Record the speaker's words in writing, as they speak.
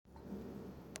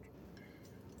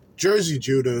Jersey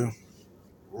Judah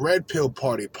Red Pill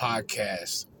Party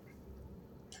podcast,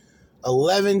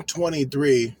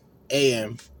 11:23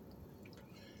 a.m.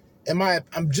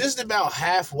 I'm just about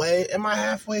halfway. Am I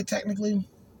halfway technically?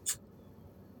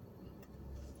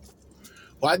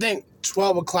 Well, I think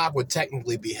 12 o'clock would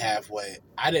technically be halfway.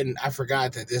 I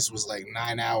forgot that this was like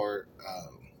 9 hour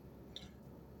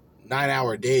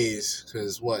days,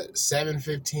 because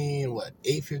 7:15,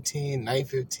 8:15,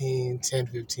 9:15,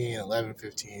 10:15,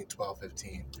 11:15,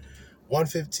 12:15,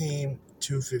 1:15,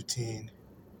 2:15,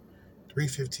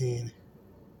 3:15.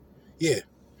 Yeah,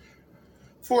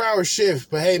 4 hour shift.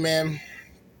 But hey, man,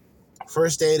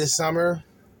 first day of summer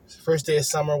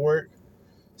work,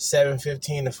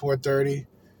 7:15 to 4:30.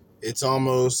 It's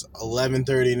almost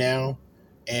 11:30 now,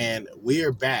 and we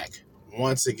are back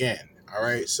once again. All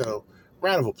right, so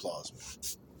round of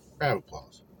applause. Round of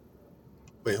applause.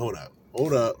 Wait, hold up.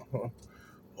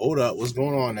 What's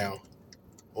going on now?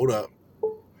 Hold up.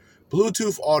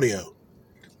 Bluetooth audio.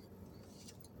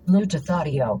 Bluetooth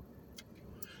audio.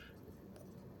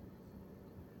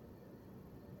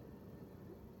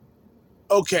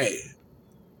 Okay,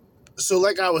 so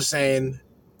like I was saying,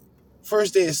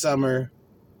 first day of summer,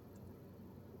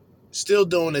 still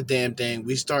doing the damn thing.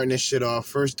 We starting this shit off,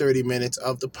 first 30 minutes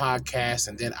of the podcast,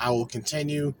 and then I will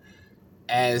continue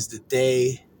as the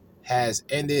day has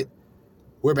ended.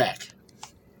 We're back.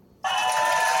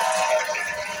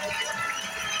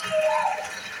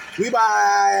 We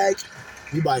bike.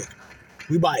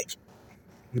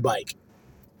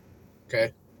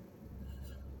 Okay.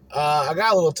 I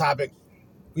got a little topic.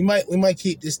 We might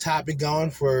keep this topic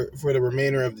going for the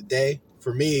remainder of the day.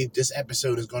 For me, this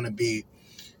episode is going to be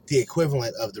the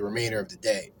equivalent of the remainder of the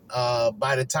day.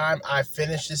 By the time I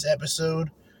finish this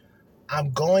episode,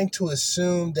 I'm going to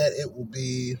assume that it will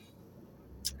be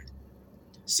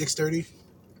 6:30,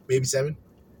 maybe 7.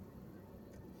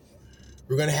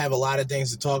 We're going to have a lot of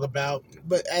things to talk about,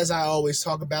 but as I always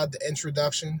talk about, the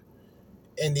introduction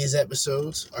in these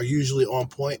episodes are usually on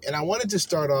point. And I wanted to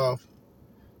start off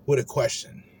with a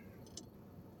question.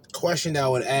 A question that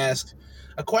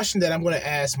I'm going to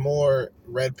ask more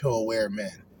red pill aware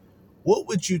men. What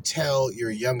would you tell your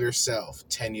younger self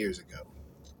 10 years ago?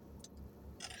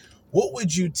 What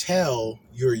would you tell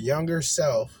your younger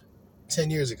self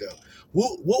 10 years ago?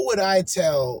 What would I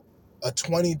tell a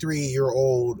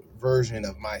 23-year-old version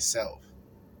of myself?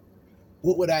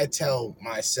 What would I tell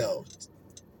myself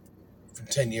from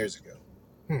 10 years ago?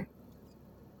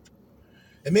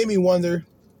 It made me wonder,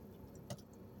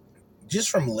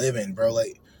 just from living, bro,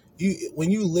 like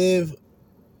when you live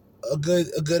a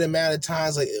good amount of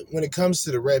times, like when it comes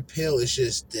to the red pill, it's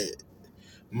just that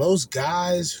most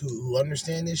guys who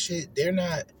understand this shit, they're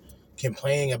not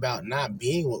complaining about not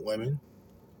being with women.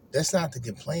 That's not the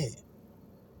complaint.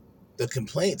 The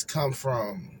complaints come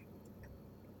from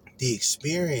the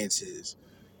experiences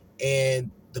and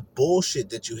the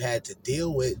bullshit that you had to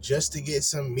deal with just to get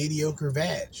some mediocre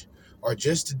vag, or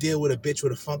just to deal with a bitch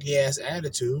with a funky ass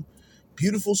attitude.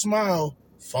 Beautiful smile,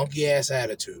 funky ass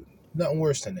attitude. Nothing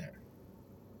worse than that.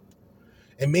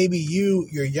 And maybe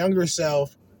your younger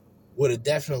self, would have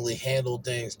definitely handled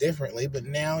things differently, but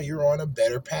now you're on a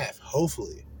better path,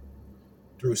 hopefully,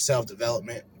 through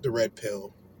self-development, the red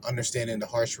pill, understanding the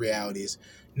harsh realities,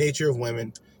 nature of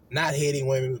women, not hating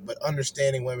women, but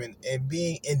understanding women, and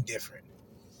being indifferent.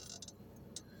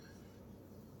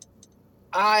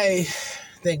 I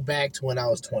think back to when I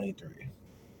was 23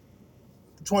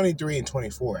 and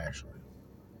 24, actually.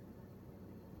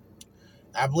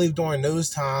 I believe during those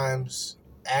times,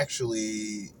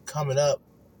 actually coming up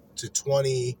to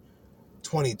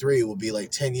 2023 will be like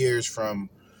 10 years from,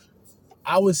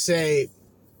 I would say,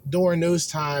 during those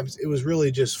times, it was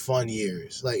really just fun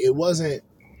years. Like, it wasn't,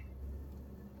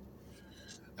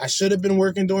 I should have been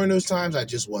working during those times. I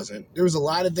just wasn't. There was a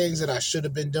lot of things that I should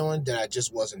have been doing that I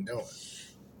just wasn't doing.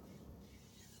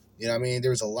 You know what I mean?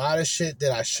 There was a lot of shit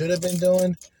that I should have been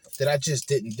doing that I just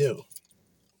didn't do.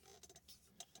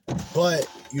 But,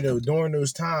 during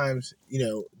those times,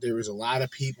 there was a lot of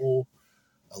people,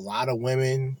 a lot of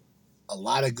women, a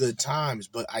lot of good times,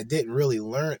 but I didn't really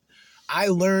learn. I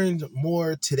learned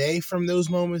more today from those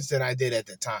moments than I did at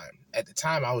the time. At the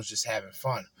time, I was just having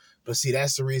fun. But see,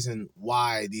 that's the reason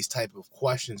why these type of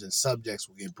questions and subjects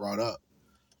will get brought up.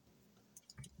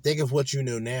 Think of what you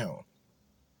know now.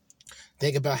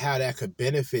 Think about how that could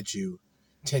benefit you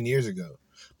 10 years ago.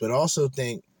 But also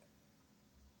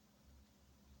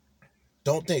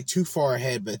don't think too far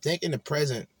ahead, but think in the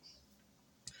present.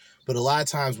 But a lot of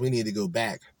times we need to go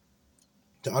back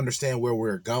to understand where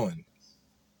we're going,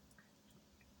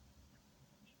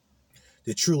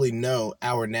 to truly know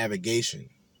our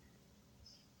navigation.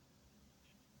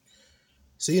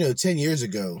 So, 10 years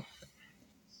ago,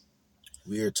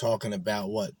 we were talking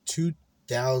about what,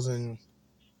 2000,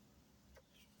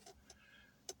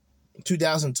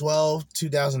 2012,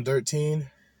 2013.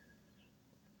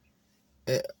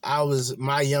 I was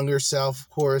my younger self, of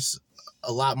course,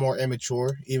 a lot more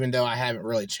immature, even though I haven't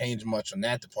really changed much on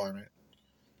that department.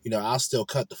 I'll still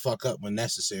cut the fuck up when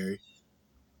necessary.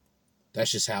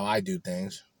 That's just how I do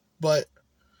things. But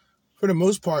for the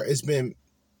most part, it's been,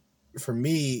 for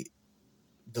me,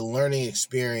 the learning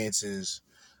experiences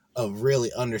of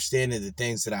really understanding the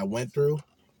things that I went through,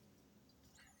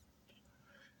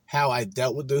 how I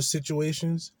dealt with those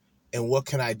situations, and what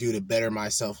can I do to better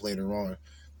myself later on.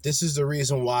 This is the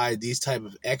reason why these type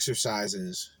of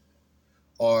exercises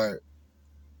are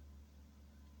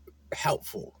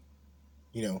helpful.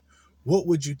 What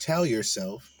would you tell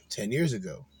yourself 10 years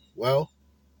ago? Well,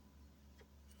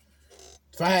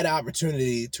 if I had the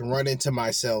opportunity to run into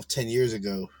myself 10 years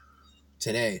ago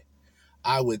today,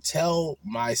 I would tell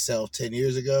myself 10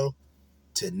 years ago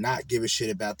to not give a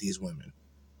shit about these women.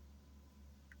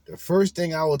 The first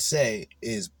thing I would say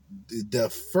is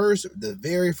the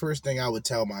very first thing I would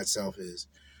tell myself is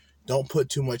don't put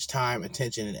too much time,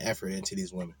 attention, and effort into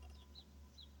these women.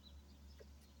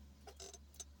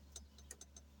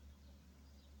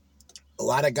 A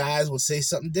lot of guys would say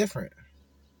something different.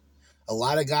 A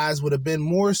lot of guys would have been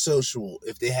more social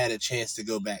if they had a chance to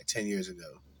go back 10 years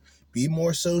ago. Be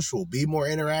more social, be more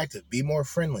interactive, be more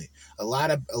friendly. A lot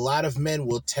of men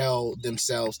will tell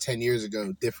themselves 10 years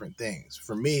ago different things.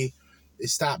 For me,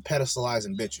 it's stop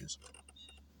pedestalizing bitches.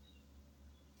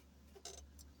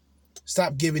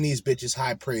 Stop giving these bitches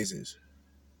high praises.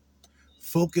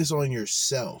 Focus on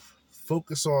yourself.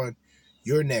 Focus on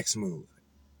your next move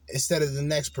instead of the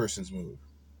next person's move.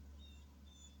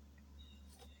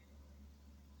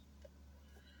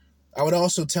 I would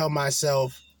also tell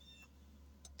myself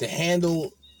to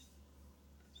handle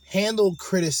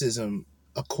criticism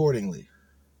accordingly.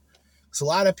 So a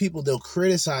lot of people, they'll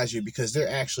criticize you because they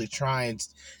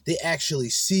actually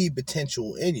see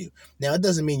potential in you. Now, it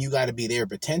doesn't mean you got to be their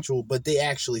potential, but they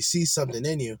actually see something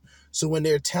in you. So when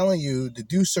they're telling you to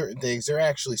do certain things, they're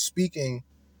actually speaking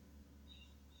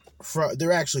from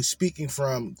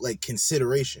like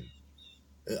consideration,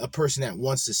 a person that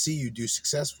wants to see you do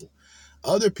successful.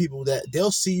 Other people, that they'll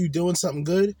see you doing something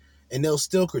good and they'll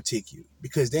still critique you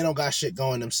because they don't got shit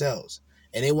going themselves,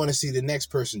 and they want to see the next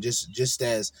person just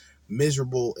as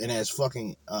miserable and as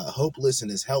fucking hopeless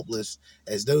and as helpless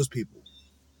as those people.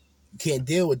 You can't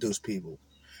deal with those people.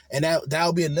 And that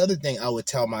would be another thing I would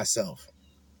tell myself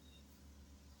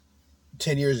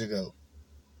 10 years ago.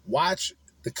 Watch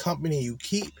the company you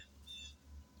keep.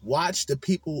 Watch the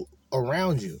people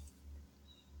around you.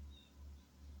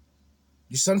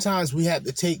 Sometimes we have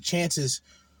to take chances.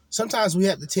 Sometimes we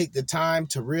have to take the time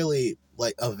to really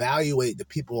like evaluate the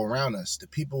people around us.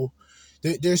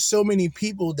 There's so many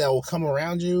people that will come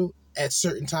around you at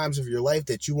certain times of your life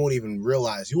that you won't even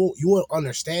realize. You won't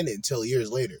understand it until years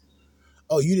later.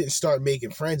 Oh, you didn't start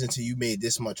making friends until you made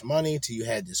this much money, until you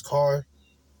had this car.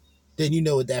 Then you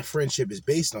know what that friendship is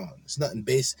based on. It's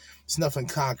nothing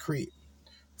concrete.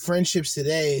 Friendships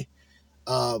today,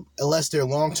 unless they're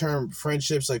long-term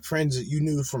friendships, like friends that you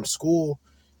knew from school,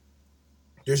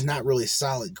 there's not really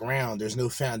solid ground. There's no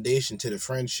foundation to the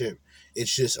friendship.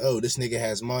 It's just, oh, this nigga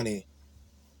has money.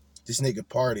 This nigga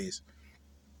parties.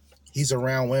 He's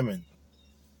around women.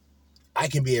 I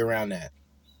can be around that.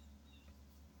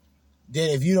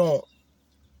 Then if you don't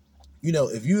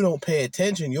pay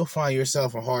attention, you'll find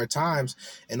yourself in hard times,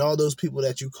 and all those people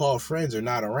that you call friends are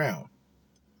not around.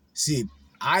 See,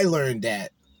 I learned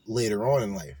that later on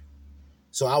in life.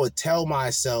 So I would tell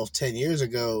myself 10 years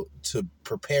ago to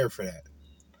prepare for that.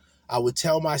 I would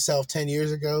tell myself 10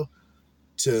 years ago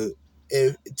to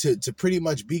pretty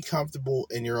much be comfortable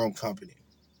in your own company.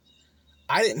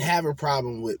 I didn't have a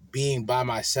problem with being by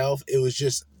myself. It was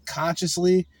just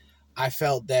consciously, I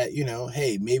felt that,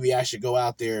 hey, maybe I should go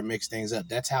out there and mix things up.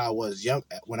 That's how I was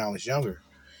when I was younger.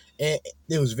 And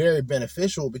it was very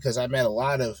beneficial because I met a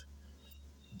lot of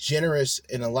generous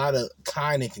and a lot of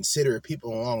kind and considerate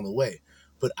people along the way.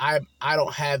 But I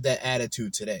don't have that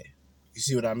attitude today. You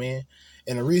see what I mean?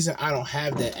 And the reason I don't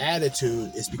have that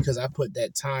attitude is because I put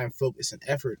that time, focus, and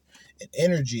effort and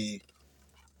energy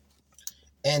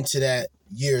into that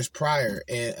years prior.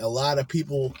 And a lot of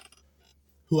people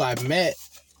who I've met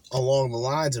along the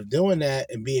lines of doing that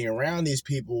and being around these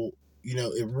people,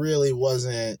 it really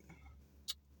wasn't,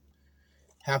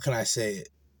 how can I say it?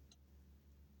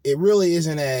 It really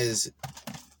isn't as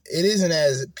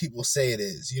people say it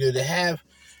is.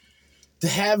 To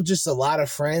have just a lot of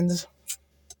friends,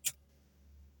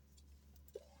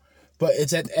 But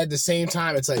it's at the same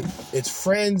time, it's like, it's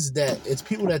friends that, it's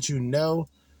people that you know,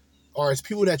 or it's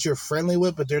people that you're friendly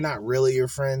with, but they're not really your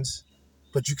friends,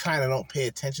 but you kind of don't pay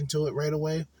attention to it right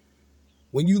away.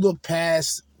 When you look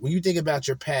past, when you think about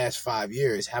your past 5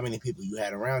 years, how many people you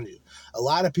had around you, a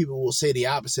lot of people will say the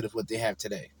opposite of what they have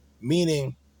today.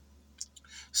 Meaning,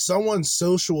 someone's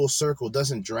social circle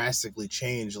doesn't drastically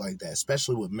change like that,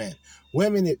 especially with men.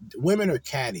 Women are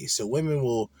catty, so women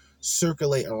will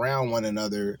circulate around one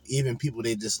another, even people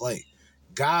they dislike.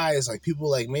 Guys, like people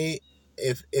like me,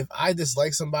 if I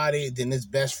dislike somebody, then it's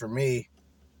best for me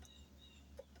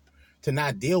to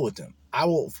not deal with them. I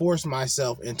won't force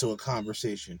myself into a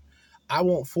conversation. I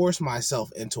won't force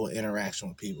myself into an interaction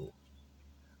with people.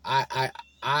 I I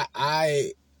I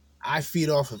I, I feed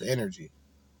off of energy.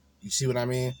 You see what I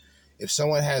mean? If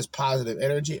someone has positive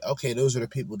energy, okay, those are the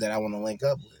people that I want to link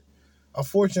up with.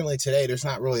 Unfortunately, today, there's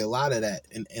not really a lot of that.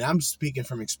 And I'm speaking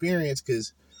from experience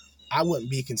because I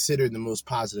wouldn't be considered the most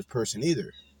positive person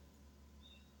either.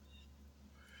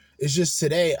 It's just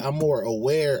today I'm more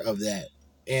aware of that.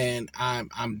 And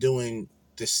I'm doing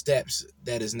the steps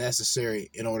that is necessary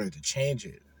in order to change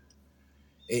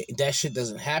it. That shit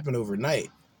doesn't happen overnight.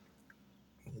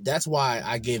 That's why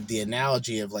I gave the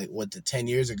analogy of like, what, the 10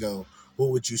 years ago, what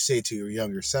would you say to your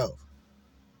younger self?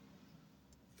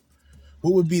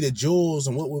 What would be the jewels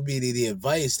and what would be the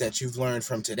advice that you've learned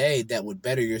from today that would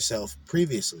better yourself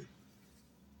previously?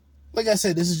 Like I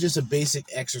said, this is just a basic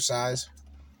exercise.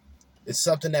 It's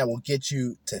something that will get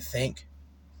you to think.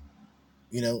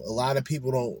 You know, a lot of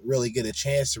people don't really get a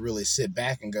chance to really sit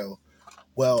back and go,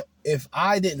 well, if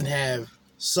I didn't have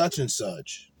such and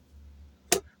such,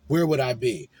 where would I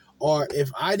be? Or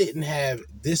if I didn't have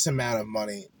this amount of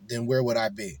money, then where would I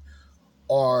be?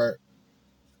 Or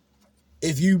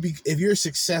if you're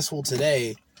successful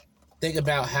today, think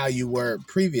about how you were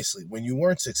previously when you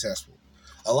weren't successful.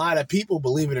 A lot of people,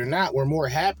 believe it or not, were more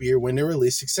happier when they were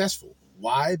least successful.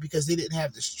 Why? Because they didn't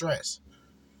have the stress.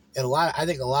 And I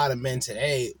think a lot of men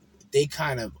today, they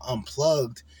kind of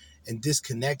unplugged and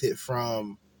disconnected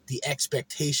from the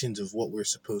expectations of what we're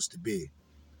supposed to be.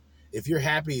 If you're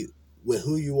happy with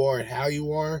who you are and how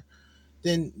you are,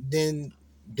 then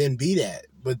be that.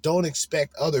 But don't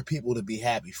expect other people to be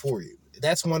happy for you.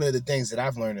 That's one of the things that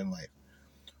I've learned in life.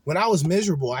 When I was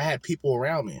miserable, I had people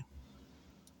around me.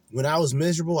 When I was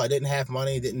miserable, I didn't have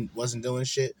money, wasn't doing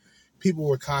shit. People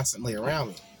were constantly around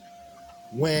me.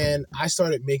 When I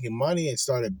started making money and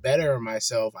started bettering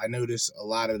myself, I noticed a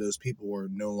lot of those people were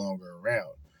no longer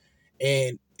around.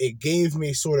 And it gave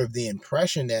me sort of the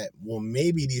impression that, well,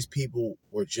 maybe these people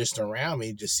were just around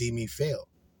me to see me fail.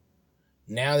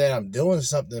 Now that I'm doing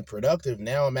something productive,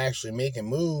 now I'm actually making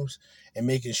moves and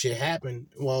making shit happen.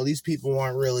 Well, these people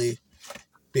aren't really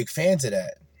big fans of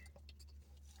that.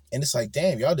 And it's like,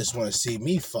 damn, y'all just want to see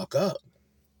me fuck up.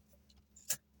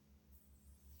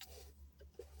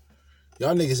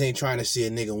 Y'all niggas ain't trying to see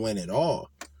a nigga win at all.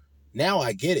 Now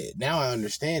I get it. Now I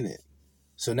understand it.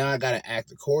 So now I got to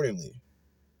act accordingly.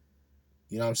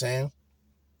 You know what I'm saying?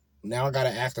 Now I got to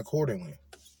act accordingly.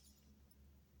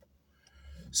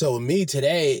 So with me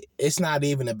today, it's not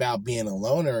even about being a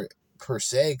loner per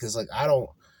se, because like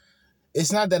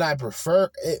it's not that I prefer,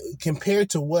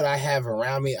 compared to what I have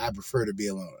around me, I prefer to be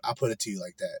alone. I'll put it to you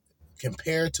like that.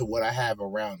 Compared to what I have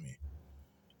around me.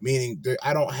 Meaning,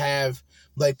 I don't have,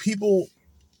 like, people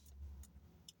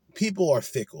are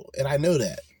fickle, and I know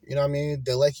that. You know what I mean?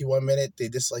 They like you one minute, they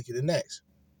dislike you the next.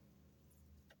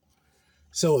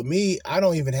 So with me, I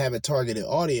don't even have a targeted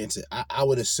audience. I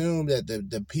would assume that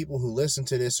the people who listen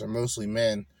to this are mostly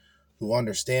men who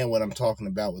understand what I'm talking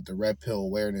about with the red pill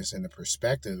awareness and the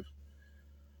perspective.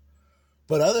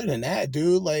 But other than that,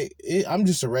 dude, like, I'm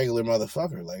just a regular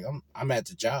motherfucker. Like, I'm at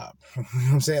the job. You know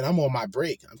what I'm saying? I'm on my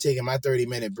break. I'm taking my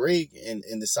 30-minute break and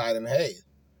deciding, hey,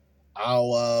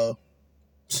 I'll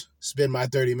spend my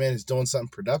 30 minutes doing something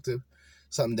productive,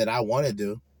 something that I want to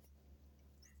do.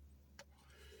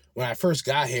 When I first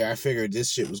got here, I figured this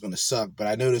shit was going to suck, but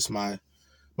I noticed my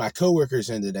coworker's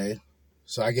in today,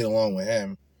 so I get along with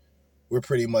him. We're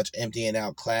pretty much emptying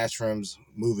out classrooms,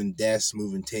 moving desks,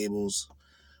 moving tables,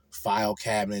 file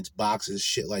cabinets, boxes,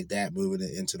 shit like that, moving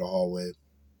it into the hallway.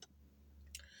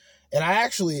 And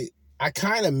I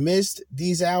kind of missed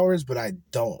these hours, but I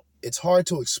don't. It's hard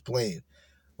to explain.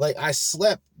 Like, I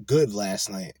slept good last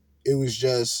night. It was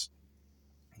just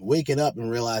waking up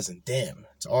and realizing, damn,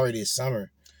 it's already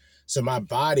summer. So my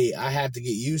body, I have to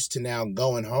get used to now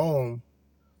going home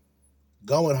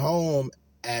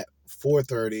at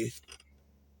 4:30,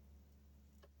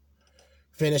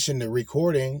 finishing the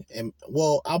recording, and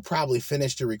well, I'll probably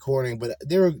finish the recording, but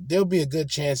there'll be a good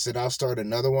chance that I'll start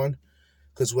another one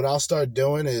Because what I'll start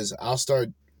doing is I'll start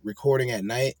recording at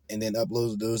night and then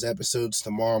upload those episodes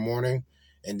tomorrow morning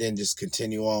and then just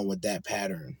continue on with that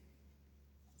pattern.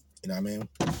 You know what I mean?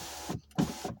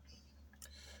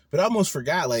 But I almost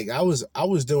forgot, like I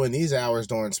was doing these hours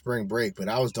during spring break, but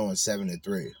I was doing 7 to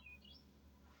 3.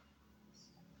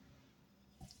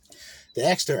 The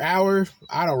extra hour,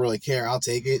 I don't really care. I'll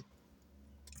take it.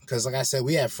 Because like I said,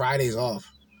 we have Fridays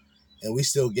off and we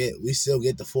still get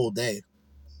the full day.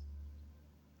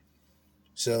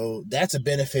 So that's a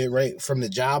benefit right from the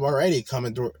job already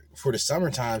coming through for the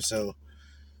summertime. So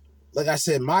like I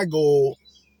said, my goal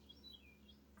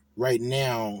right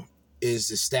now is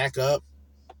to stack up.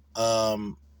 I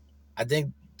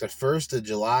think the 1st of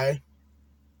July,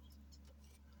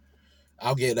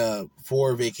 I'll get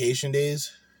 4 vacation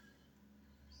days.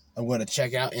 I'm going to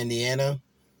check out Indiana,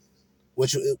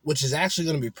 which is actually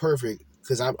going to be perfect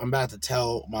because I'm about to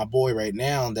tell my boy right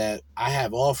now that I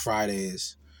have off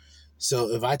Fridays.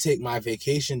 So if I take my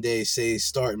vacation day, say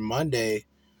starting Monday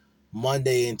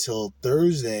until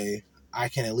Thursday, I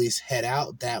can at least head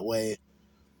out that way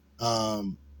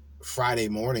Friday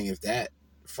morning, if that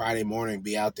Friday morning,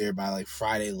 be out there by like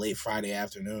late Friday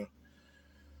afternoon.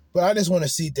 But I just want to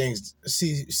see things,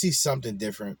 see something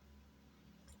different.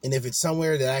 And if it's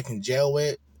somewhere that I can gel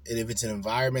with, and if it's an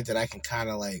environment that I can kind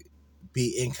of like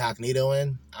be incognito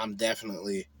in, I'm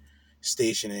definitely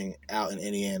stationing out in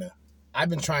Indiana. I've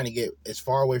been trying to get as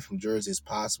far away from Jersey as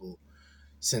possible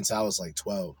since I was like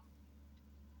 12.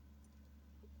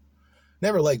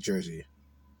 Never liked Jersey.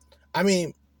 I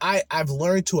mean, I've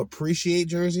learned to appreciate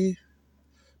Jersey,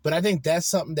 but I think that's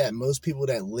something that most people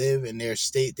that live in their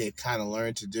state, they've kind of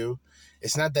learned to do.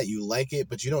 It's not that you like it,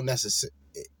 but you don't necessarily...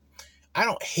 I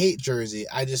don't hate Jersey.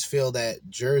 I just feel that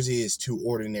Jersey is too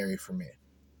ordinary for me.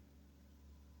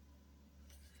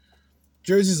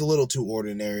 Jersey's a little too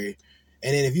ordinary.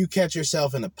 And then if you catch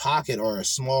yourself in a pocket or a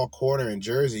small corner in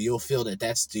Jersey, you'll feel that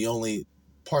that's the only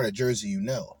part of Jersey you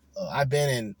know. I've been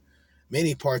in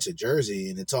many parts of Jersey,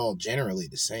 and it's all generally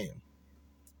the same.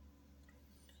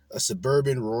 A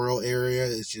suburban, rural area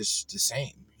is just the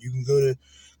same. You can go to...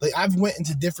 Like, I've went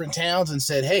into different towns and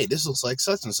said, hey, this looks like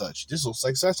such and such. This looks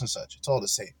like such and such. It's all the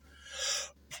same.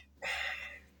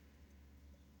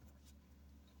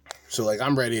 So, like,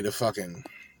 I'm ready to fucking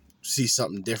see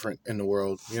something different in the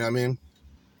world. You know what I mean?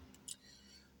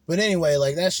 But anyway,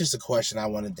 like, that's just a question I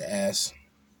wanted to ask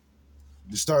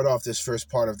to start off this first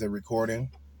part of the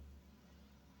recording.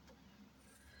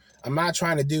 I'm not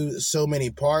trying to do so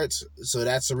many parts, so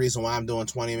that's the reason why I'm doing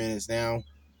 20 minutes now.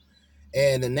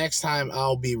 And the next time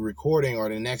I'll be recording, or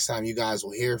the next time you guys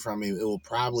will hear from me, it will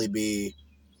probably be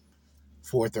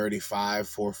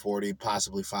 4:35, 4:40,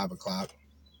 possibly 5 o'clock.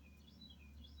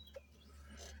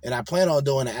 And I plan on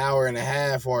doing an hour and a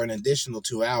half or an additional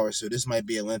 2 hours, so this might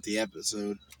be a lengthy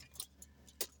episode.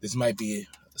 This might be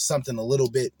something a little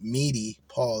bit meaty,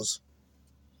 pause.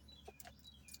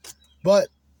 But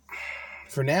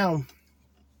for now,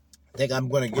 I think I'm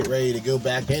going to get ready to go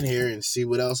back in here and see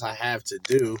what else I have to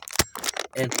do.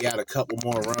 Empty out a couple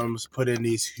more rooms, put in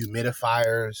these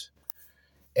humidifiers,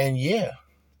 and yeah,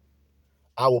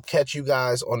 I will catch you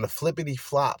guys on the flippity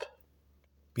flop.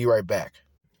 Be right back.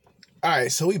 All right,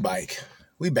 so we back,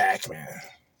 man.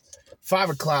 5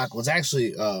 o'clock was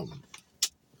actually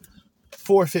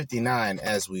 4:59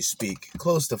 as we speak,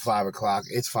 close to 5 o'clock.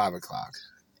 It's 5 o'clock,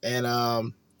 and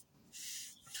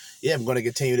yeah, I'm going to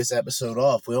continue this episode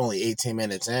off. We're only 18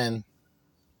 minutes in.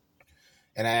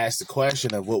 And I asked the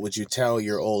question of what would you tell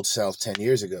your old self 10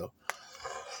 years ago?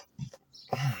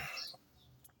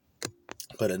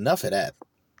 But enough of that.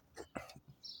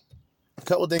 A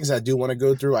couple things I do want to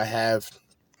go through. I have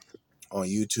on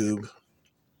YouTube.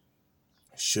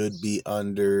 Should be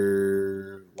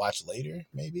under watch later,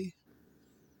 maybe?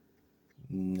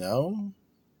 No?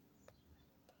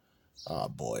 Oh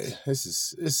boy, this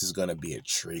is gonna be a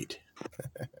treat.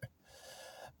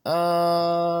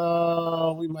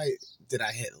 We might. Did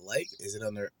I hit like? Is it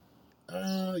under?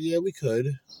 Yeah, we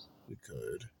could.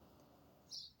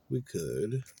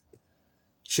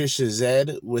 Trisha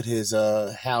Zed with his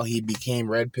how he became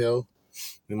Red Pill.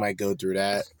 We might go through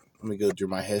that. Let me go through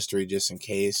my history just in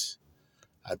case.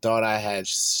 I thought I had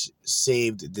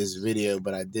saved this video,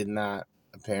 but I did not,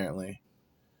 apparently.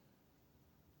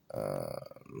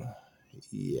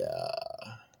 Yeah.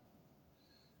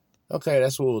 Okay,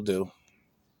 that's what we'll do.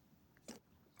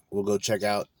 We'll go check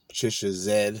out Trisha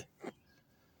Zed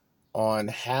on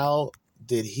how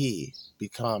did he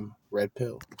become Red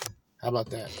Pill. How about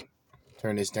that?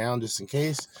 Turn this down just in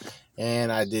case. And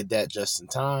I did that just in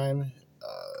time.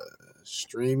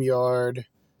 StreamYard.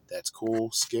 That's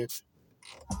cool. Skip.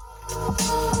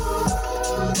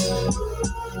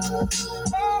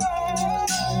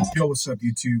 Yo, what's up,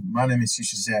 YouTube? My name is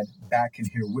Sisha Zed, back in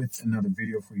here with another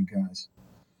video for you guys.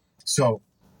 So,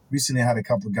 recently I had a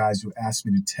couple of guys who asked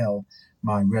me to tell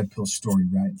my red pill story,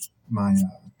 right? My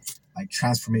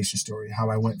transformation story, how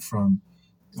I went from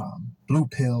blue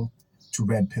pill to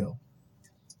red pill.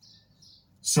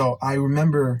 So I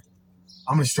remember,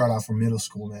 I'm gonna start off from middle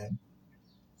school, man.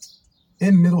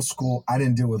 In middle school, I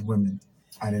didn't deal with women.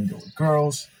 I didn't deal with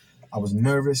girls. I was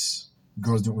nervous.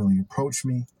 Girls didn't really approach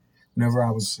me. Whenever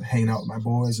I was hanging out with my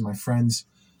boys and my friends,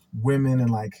 women and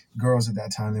like girls at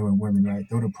that time, they were women, right?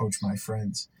 They would approach my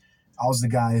friends. I was the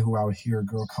guy who I would hear a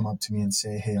girl come up to me and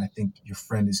say, hey, I think your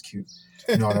friend is cute.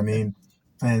 You know what I mean?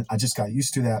 And I just got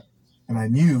used to that. And I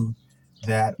knew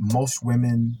that most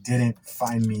women didn't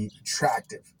find me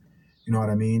attractive. You know what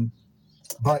I mean?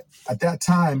 But at that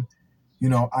time, you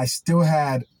know, I still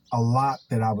had a lot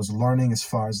that I was learning as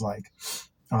far as like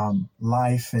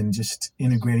life and just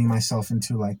integrating myself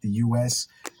into like the U.S.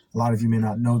 A lot of you may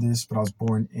not know this, but I was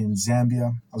born in Zambia.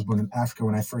 I was born in Africa.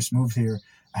 When I first moved here,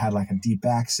 I had like a deep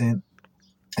accent,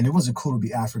 and it wasn't cool to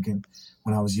be African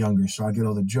when I was younger. So I get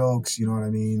all the jokes, you know what I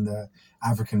mean? The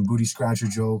African booty scratcher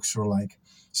jokes or like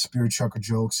spirit chucker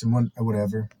jokes and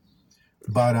whatever.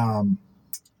 But I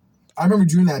remember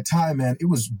during that time, man, it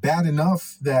was bad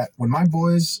enough that when my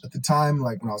boys at the time,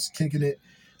 like when I was kicking it,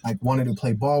 like wanted to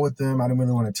play ball with them, I didn't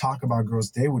really want to talk about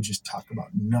girls. They would just talk about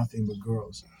nothing but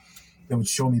girls. They would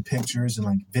show me pictures and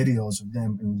like videos of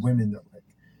them and women that like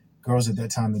girls at that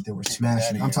time that they were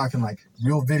smashing. I'm talking like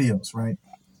real videos, right?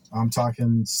 I'm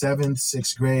talking 7th,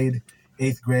 6th grade,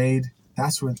 8th grade.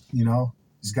 That's what, you know,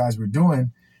 these guys were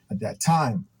doing at that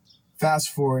time.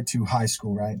 Fast forward to high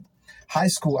school, right? High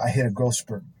school, I hit a growth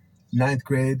spurt. 9th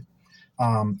grade,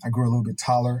 I grew a little bit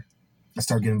taller. I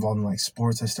started getting involved in like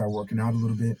sports. I started working out a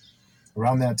little bit.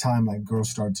 Around that time, like girls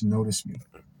started to notice me,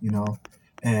 you know?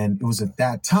 And it was at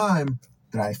that time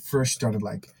that I first started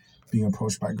like being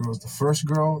approached by girls. The first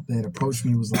girl that approached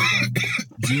me was like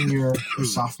a junior or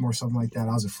sophomore, something like that.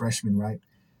 I was a freshman, right?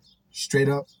 Straight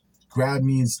up grabbed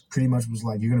me and pretty much was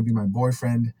like, you're going to be my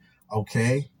boyfriend.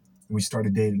 Okay. And we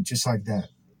started dating just like that.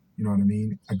 You know what I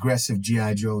mean? Aggressive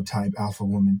G.I. Joe type alpha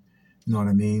woman. You know what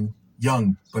I mean?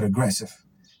 Young, but aggressive.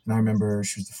 And I remember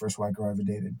she was the first white girl I ever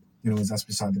dated. You know, that's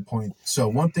beside the point. So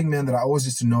one thing, man, that I always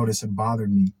used to notice and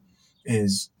bothered me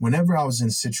is whenever I was in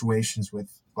situations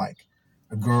with like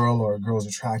a girl or a girl's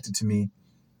attracted to me,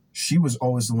 she was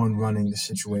always the one running the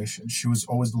situation. She was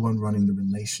always the one running the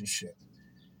relationship.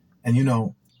 And, you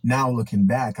know, now looking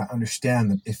back, I understand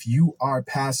that if you are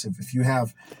passive, if you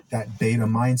have that beta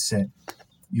mindset,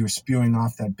 you're spewing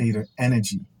off that beta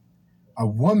energy. A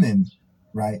woman,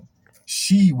 right,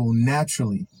 she will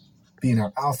naturally be in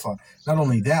her alpha. Not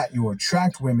only that, you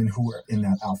attract women who are in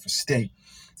that alpha state.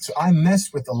 So I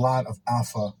messed with a lot of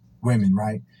alpha women,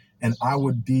 right? And I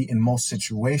would be in most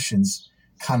situations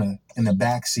kind of in the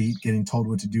backseat, getting told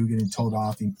what to do, getting told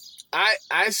off.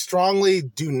 I strongly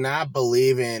do not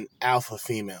believe in alpha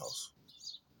females.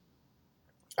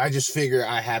 I just figure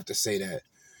I have to say that.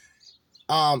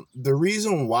 The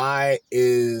reason why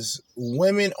is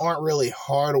women aren't really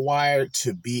hardwired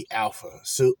to be alpha.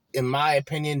 So in my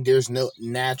opinion, there's no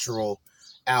natural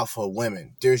alpha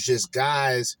women. There's just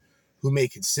guys who may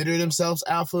consider themselves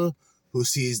alpha who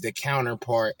sees the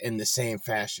counterpart in the same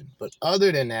fashion. But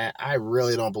other than that, I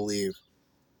really don't believe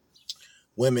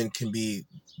women can be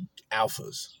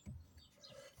alphas.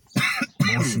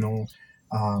 Emotional,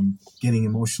 getting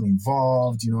emotionally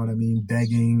involved, you know what I mean?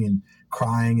 Begging and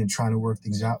crying and trying to work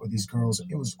things out with these girls.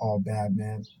 It was all bad,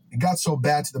 man. It got so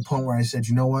bad to the point where I said,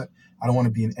 you know what? I don't want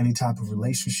to be in any type of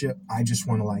relationship. I just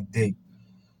want to like date,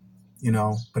 you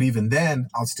know? But even then,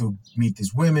 I'll still meet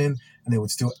these women and they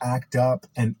would still act up.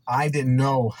 And I didn't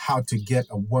know how to get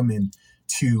a woman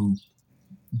to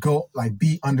go like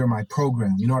be under my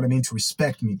program. You know what I mean? To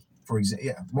respect me. For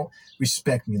example,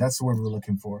 respect me. That's the word we're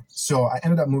looking for. So I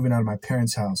ended up moving out of my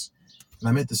parents' house, and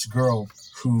I met this girl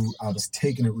who I was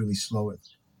taking it really slow with,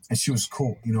 and she was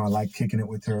cool. You know, I liked kicking it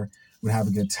with her. We'd have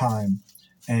a good time,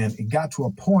 and it got to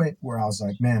a point where I was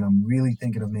like, man, I'm really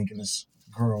thinking of making this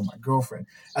girl my girlfriend.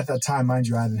 At that time, mind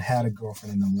you, I hadn't had a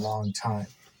girlfriend in a long time.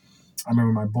 I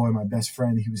remember my boy, my best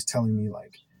friend, he was telling me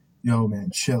like, yo, man,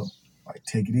 chill, like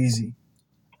take it easy.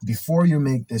 Before you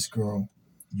make this girl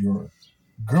your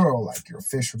girl, like your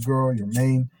official girl, your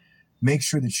main, make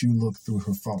sure that you look through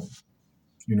her phone.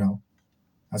 You know,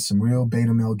 that's some real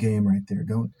beta male game right there.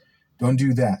 Don't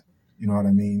do that. You know what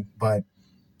I mean? But,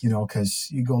 you know, because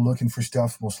you go looking for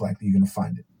stuff, most likely you're going to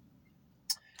find it.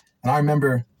 And I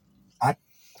remember, I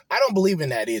don't believe in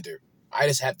that either. I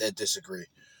just have to disagree.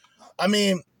 I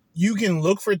mean, you can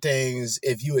look for things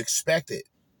if you expect it.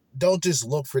 Don't just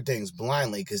look for things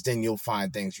blindly, because then you'll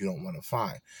find things you don't want to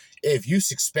find. If you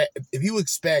suspect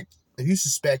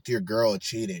your girl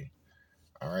cheating,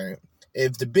 all right.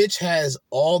 If the bitch has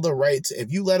all the rights,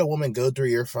 if you let a woman go through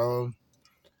your phone,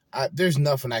 there's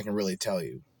nothing I can really tell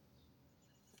you.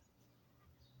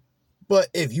 But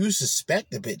if you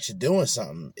suspect the bitch of doing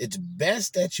something, it's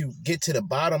best that you get to the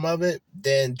bottom of it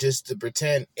than just to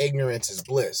pretend ignorance is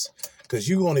bliss. Because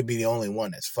you're going to be the only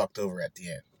one that's fucked over at the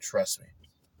end. Trust me.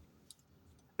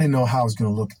 I didn't know how I was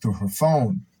going to look through her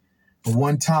phone. But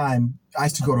one time, I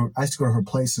used to go to her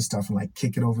place and stuff and like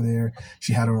kick it over there.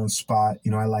 She had her own spot. You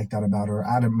know, I liked that about her.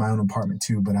 I had my own apartment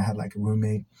too, but I had like a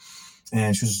roommate,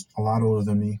 and she was a lot older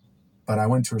than me. But I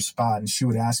went to her spot and she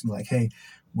would ask me like, hey,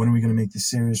 when are we going to make this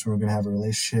serious? When are we going to have a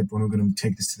relationship? When are we going to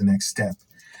take this to the next step?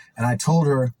 And I told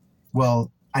her,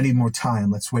 well, I need more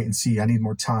time. Let's wait and see. I need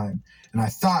more time. And I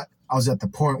thought I was at the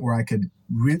point where I could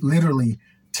literally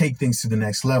take things to the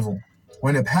next level. What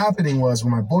ended up happening was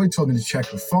when my boy told me to check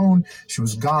her phone, she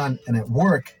was gone. And at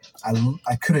work,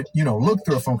 I couldn't, look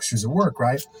through her phone because she was at work,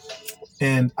 right?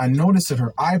 And I noticed that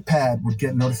her iPad would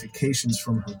get notifications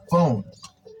from her phone.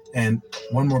 And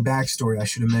one more backstory, I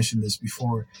should have mentioned this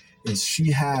before, is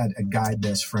she had a guy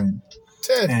best friend.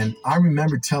 And I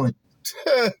remember telling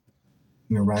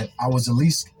right? I was at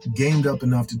least gamed up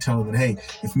enough to tell her that, hey,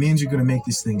 if me and you're going to make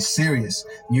this thing serious,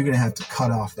 you're going to have to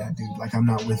cut off that dude. Like, I'm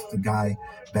not with the guy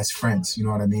best friends. You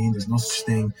know what I mean? There's no such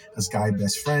thing as guy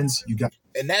best friends.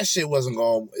 And that shit wasn't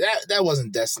going, that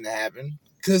wasn't destined to happen.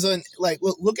 Because, like,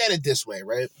 look at it this way,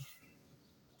 right?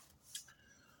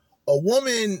 A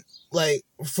woman, like,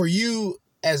 for you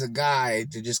as a guy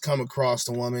to just come across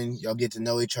the woman, y'all get to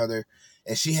know each other,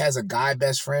 and she has a guy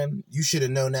best friend, you should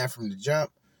have known that from the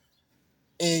jump.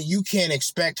 And you can't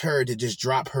expect her to just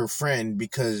drop her friend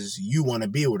because you want to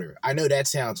be with her. I know that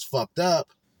sounds fucked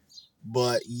up,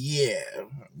 but yeah,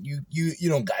 you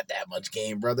don't got that much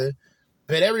game, brother.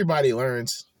 But everybody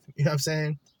learns. You know what I'm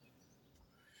saying?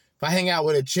 If I hang out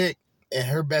with a chick and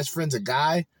her best friend's a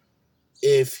guy,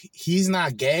 if he's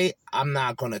not gay, I'm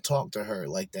not going to talk to her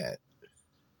like that.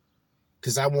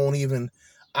 Because I wouldn't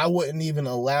even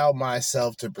allow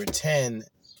myself to pretend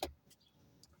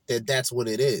that that's what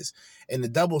it is. And the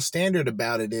double standard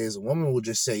about it is a woman will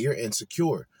just say you're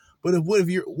insecure. But what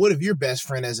if your best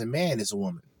friend as a man is a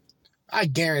woman? I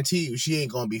guarantee you she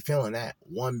ain't going to be feeling that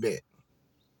one bit.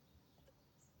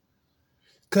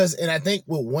 And I think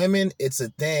with women, it's a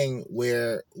thing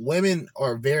where women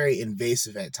are very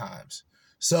invasive at times.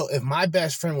 So if my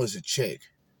best friend was a chick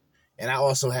and I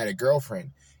also had a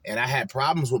girlfriend and I had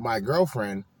problems with my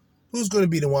girlfriend, who's going to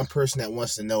be the one person that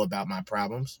wants to know about my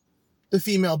problems? The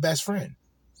female best friend.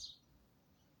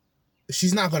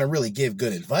 She's not going to really give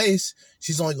good advice.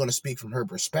 She's only going to speak from her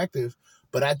perspective.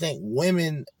 But I think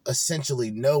women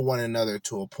essentially know one another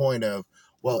to a point of,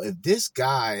 well, if this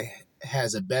guy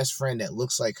has a best friend that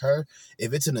looks like her,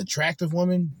 if it's an attractive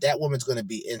woman, that woman's going to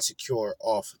be insecure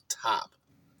off top.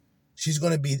 She's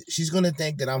going to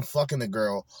think that I'm fucking the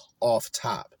girl off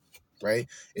top, right?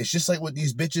 It's just like what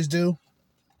these bitches do.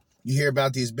 You hear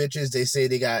about these bitches, they say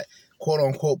they got quote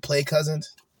unquote play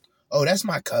cousins. Oh, that's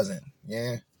my cousin.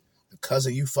 Yeah. The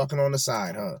cousin you fucking on the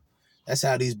side, huh? That's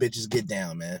how these bitches get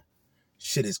down, man.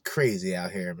 Shit is crazy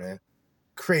out here, man.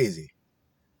 Crazy.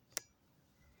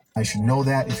 I should know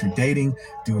that if you're dating,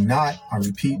 do not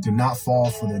fall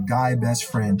for the guy best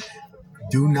friend.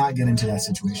 Do not get into that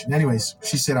situation. Anyways,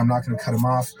 she said, I'm not going to cut him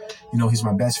off. He's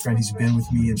my best friend. He's been with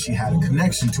me, and she had a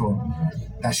connection to him.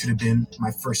 That should have been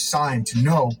my first sign to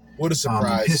know what a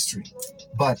surprise. History.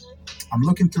 But I'm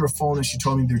looking through her phone, and she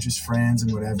told me they're just friends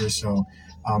and whatever. So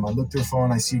I look through her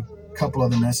phone. I see a couple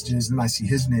other messages, and I see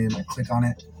his name. I click on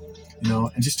it,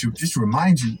 and just to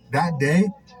remind you, that day,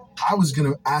 I was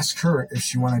going to ask her if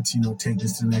she wanted to, take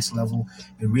this to the next level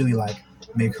and really, like,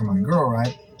 make her my girl,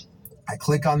 right? I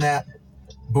click on that.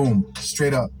 Boom.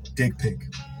 Straight up dick pic.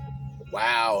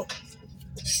 Wow.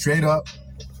 Straight up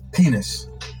penis.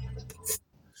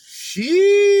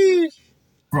 Sheesh.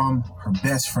 From her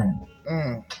best friend.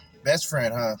 Best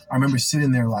friend, huh? I remember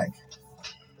sitting there like,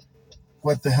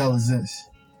 what the hell is this?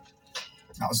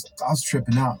 I was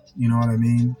tripping out. You know what I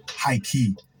mean? High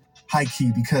key,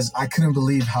 because I couldn't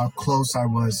believe how close I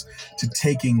was to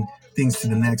taking things to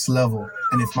the next level.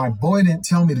 And if my boy didn't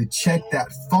tell me to check that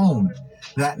phone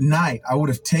that night, I would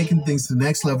have taken things to the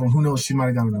next level. Who knows? She might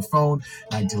have gotten on the phone.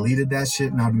 And I deleted that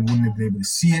shit, and I wouldn't have been able to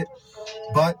see it.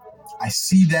 But I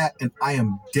see that, and I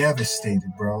am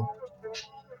devastated, bro.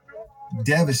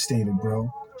 Devastated,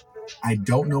 bro. I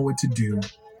don't know what to do.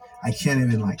 I can't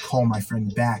even like call my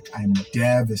friend back. I'm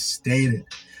devastated.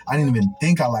 I didn't even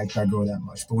think I liked that girl that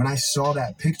much. But when I saw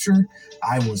that picture,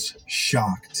 I was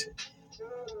shocked.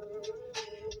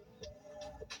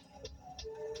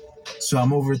 So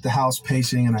I'm over at the house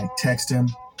pacing and I text him,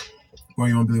 bro,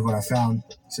 you won't believe what I found.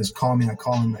 He says, call me. I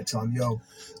call him. I tell him, yo,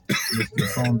 look at your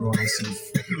phone, bro. And I see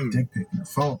a dick pic in your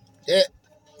phone. Yeah.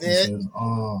 He says,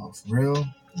 oh, for real?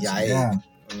 Yeah. Yeah.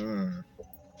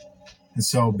 And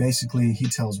so basically he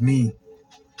tells me,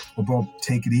 well, bro,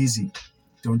 take it easy.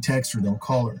 Don't text her. Don't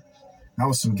call her. That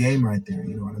was some game right there.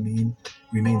 You know what I mean?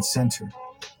 Remain center.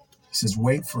 He says,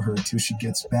 wait for her till she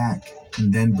gets back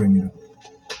and then bring it up.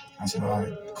 I said, all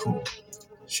right, cool.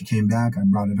 She came back. I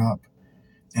brought it up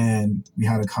and we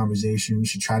had a conversation.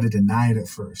 She tried to deny it at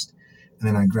first. And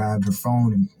then I grabbed her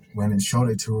phone and went and showed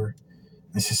it to her.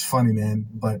 It's just funny, man.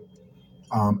 But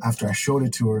after I showed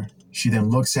it to her, she then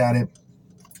looks at it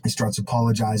and starts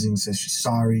apologizing, says she's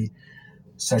sorry,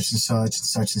 such and such and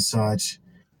such and such.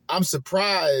 I'm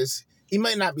surprised he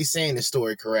might not be saying the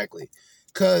story correctly.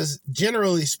 Because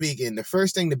generally speaking, the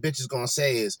first thing the bitch is going to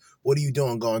say is, what are you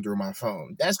doing going through my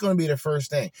phone? That's going to be the first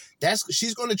thing.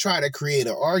 She's going to try to create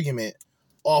an argument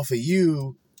off of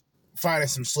you finding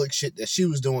some slick shit that she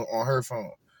was doing on her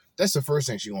phone. That's the first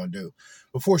thing she's going to do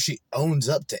before she owns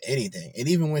up to anything. And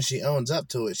even when she owns up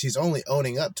to it, she's only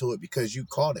owning up to it because you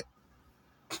caught it.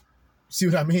 See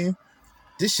what I mean?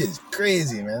 This shit is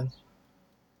crazy, man.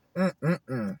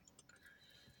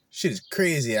 Shit is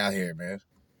crazy out here, man.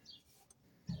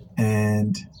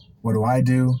 And what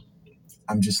do?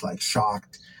 I'm just like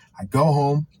shocked. I go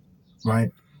home,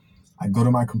 right? I go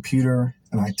to my computer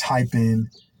and I type in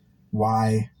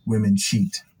why women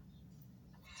cheat.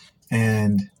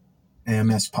 And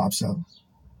AMS pops up.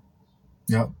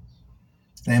 Yep.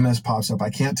 AMS pops up. I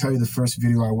can't tell you the first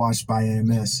video I watched by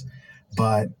AMS,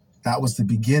 but that was the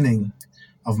beginning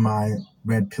of my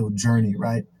red pill journey,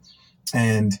 right?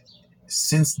 And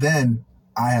since then,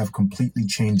 I have completely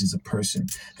changed as a person.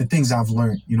 The things I've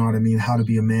learned, you know what I mean? How to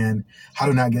be a man, how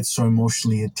to not get so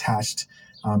emotionally attached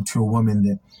to a woman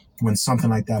that when something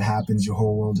like that happens, your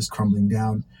whole world is crumbling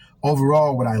down.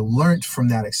 Overall, what I learned from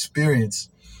that experience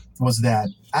was that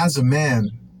as a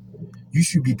man, you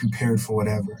should be prepared for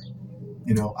whatever.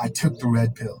 You know, I took the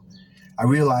red pill. I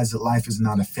realized that life is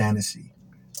not a fantasy.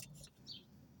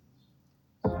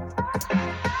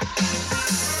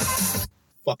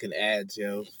 Fucking ads,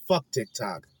 yo. Fuck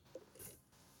TikTok.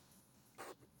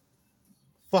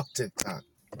 Fuck TikTok.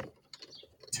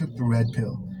 Took the red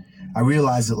pill. I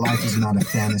realized that life is not a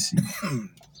fantasy.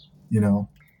 You know,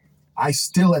 I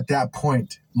still at that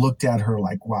point looked at her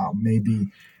like, wow,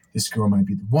 maybe this girl might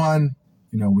be the one.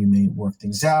 You know, we may work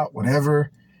things out,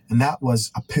 whatever. And that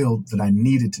was a pill that I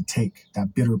needed to take,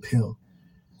 that bitter pill,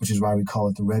 which is why we call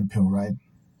it the red pill, right?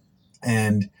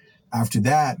 And after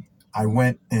that, I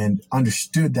went and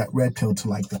understood that red pill to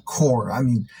like the core. I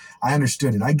mean, I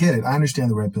understood it. I get it. I understand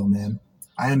the red pill, man.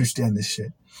 I understand this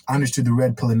shit. I understood the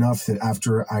red pill enough that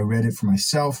after I read it for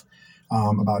myself,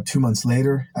 about 2 months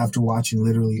later, after watching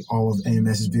literally all of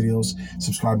AMS's videos,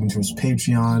 subscribing to his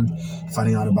Patreon,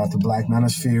 finding out about the Black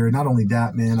Manosphere. Not only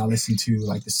that, man, I listened to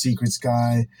like the Secrets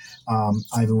guy. I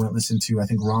even went and listened to, I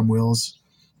think, Rom Wills.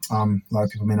 A lot of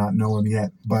people may not know him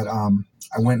yet, but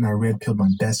I went and I red pilled my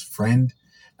best friend.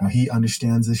 Now he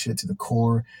understands this shit to the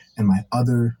core, and my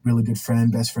other really good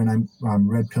friend, best friend, I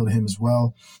red pilled him as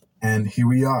well. And here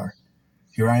we are.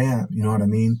 Here I am, you know what I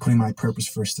mean? Putting my purpose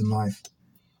first in life.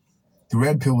 The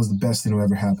red pill was the best thing that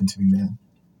ever happened to me, man.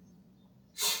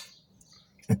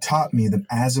 It taught me that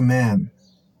as a man,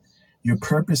 your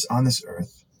purpose on this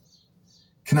earth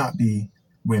cannot be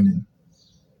women.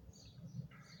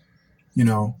 You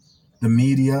know, the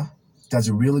media does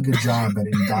a really good job at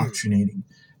indoctrinating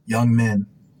young men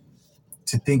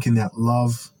to thinking that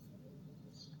love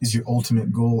is your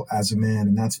ultimate goal as a man,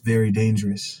 and that's very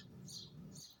dangerous.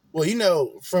 Well, you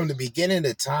know, from the beginning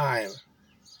of time,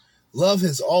 love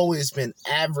has always been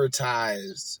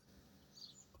advertised.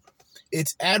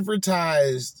 It's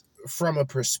advertised from a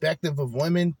perspective of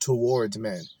women towards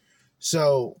men.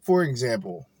 So, for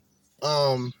example,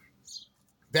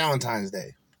 Valentine's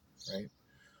Day, right?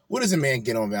 What does a man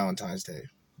get on Valentine's Day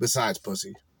besides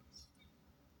pussy?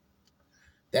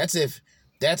 That's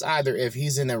either if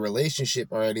he's in a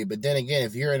relationship already, but then again,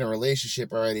 if you're in a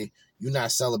relationship already, you're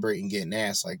not celebrating getting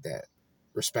ass like that,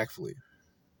 respectfully.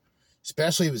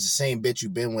 Especially if it's the same bitch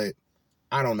you've been with,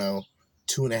 I don't know,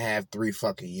 2.5, 3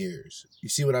 fucking years. You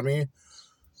see what I mean?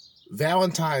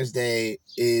 Valentine's Day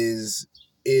is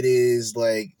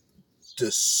like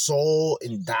the sole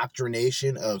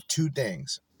indoctrination of two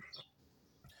things: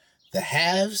 the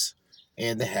haves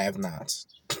and the have-nots.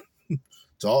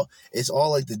 It's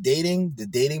all like the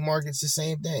dating market's the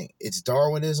same thing. It's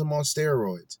Darwinism on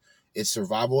steroids. It's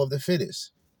survival of the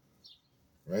fittest,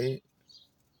 right?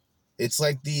 It's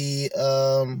like the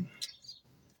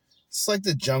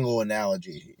jungle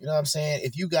analogy. You know what I'm saying?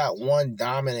 If you got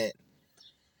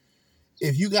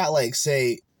like,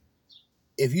 say,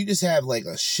 if you just have like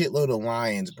a shitload of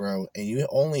lions, bro, and you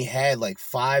only had like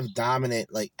 5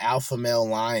 dominant like alpha male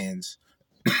lions,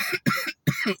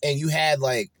 and you had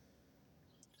like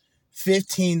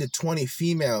 15 to 20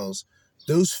 females,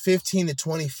 those 15 to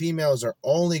 20 females are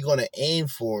only going to aim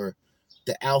for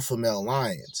the alpha male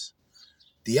lions.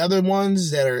 The other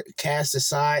ones that are cast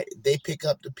aside, they pick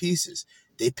up the pieces.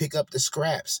 They pick up the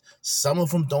scraps. Some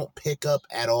of them don't pick up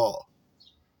at all.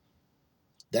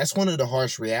 That's one of the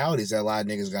harsh realities that a lot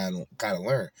of niggas gotta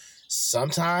learn.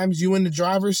 Sometimes you in the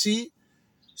driver's seat.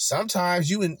 Sometimes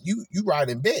you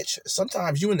riding bitch.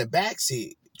 Sometimes you in the back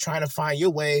seat trying to find your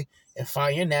way and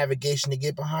find your navigation to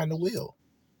get behind the wheel.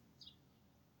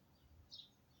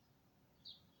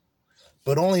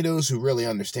 But only those who really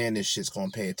understand this shit's gonna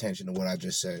pay attention to what I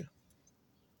just said.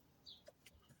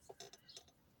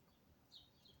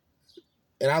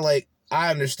 And I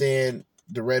understand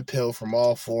the red pill from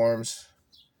all forms.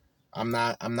 I'm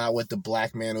not with the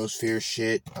black manosphere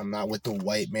shit. I'm not with the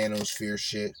white manosphere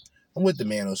shit. I'm with the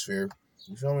manosphere.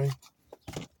 You feel me?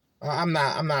 I'm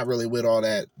not really with all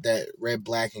that red,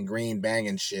 black, and green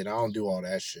banging shit. I don't do all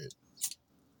that shit.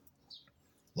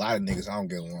 A lot of niggas I don't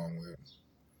get along with.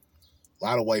 A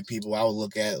lot of white people I would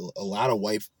look at. A lot of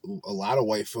white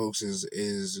folks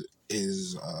is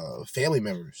family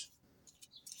members.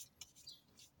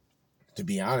 To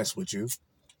be honest with you,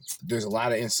 there's a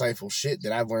lot of insightful shit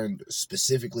that I've learned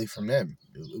specifically from them.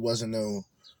 It wasn't no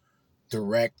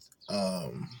direct.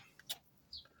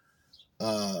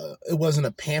 It wasn't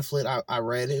a pamphlet I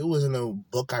read. It wasn't no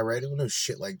book I read. It was no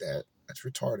shit like that. That's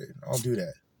retarded. I don't do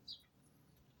that.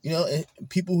 You know, and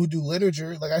people who do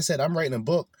literature, like I said, I'm writing a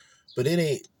book, but it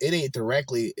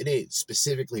ain't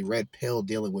specifically red pill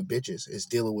dealing with bitches. It's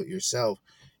dealing with yourself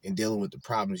and dealing with the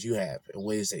problems you have and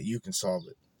ways that you can solve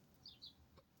it.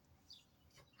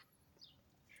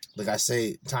 Like I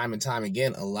say time and time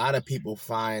again, a lot of people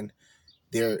find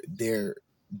their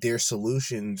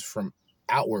solutions from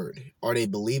outward, or they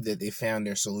believe that they found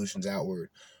their solutions outward,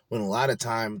 when a lot of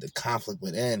time the conflict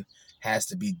within has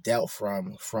to be dealt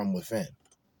from within.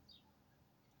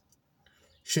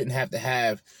 Shouldn't have to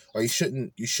have, or you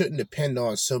shouldn't depend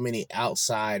on so many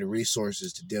outside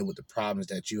resources to deal with the problems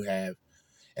that you have.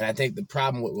 And I think the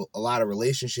problem with a lot of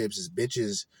relationships is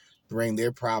bitches bring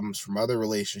their problems from other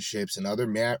relationships and other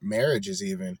marriages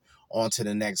even onto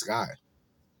the next guy.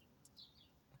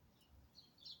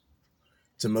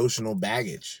 It's emotional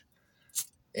baggage.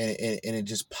 And it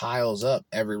just piles up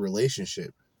every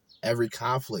relationship, every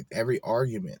conflict, every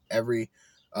argument, every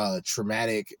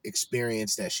traumatic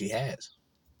experience that she has.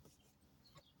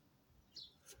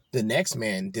 The next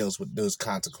man deals with those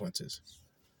consequences.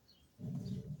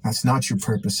 That's not your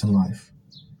purpose in life.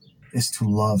 It's to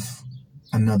love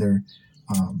another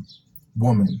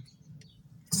woman.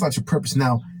 It's not your purpose.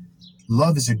 Now,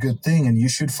 love is a good thing, and you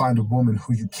should find a woman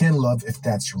who you can love if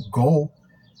that's your goal.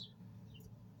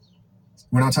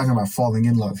 We're not talking about falling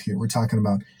in love here. We're talking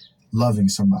about loving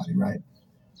somebody, right?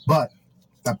 But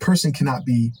that person cannot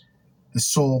be the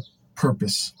sole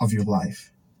purpose of your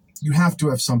life. You have to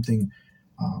have something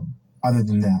other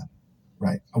than that,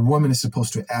 right? A woman is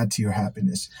supposed to add to your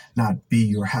happiness, not be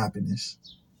your happiness.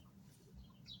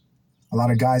 A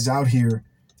lot of guys out here,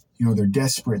 you know, they're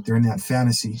desperate. They're in that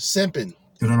fantasy. Simping.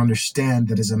 They don't understand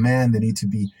that as a man, they need to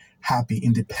be happy,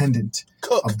 independent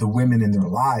of the women in their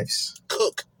lives.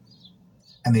 Cook.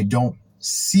 And they don't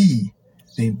see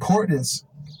the importance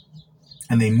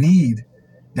and they need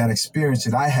that experience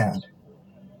that I had.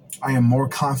 I am more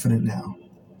confident now.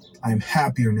 I am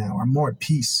happier now. I'm more at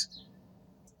peace.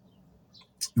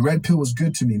 The red pill was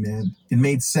good to me, man. It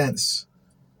made sense.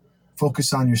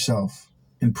 Focus on yourself.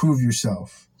 Improve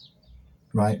yourself,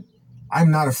 right?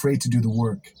 I'm not afraid to do the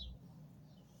work.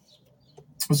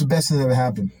 It was the best thing that ever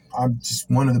happened. I'm just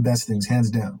one of the best things, hands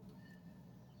down.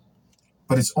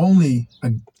 But it's only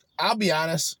I'll be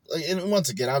honest, and once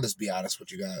again, I'll just be honest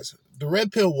with you guys. The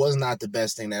red pill was not the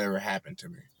best thing that ever happened to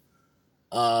me.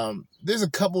 There's a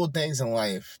couple of things in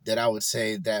life that I would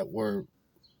say that were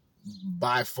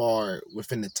by far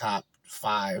within the top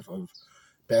 5 of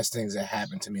best things that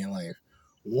happened to me in life.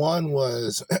 One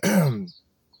was,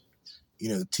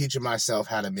 teaching myself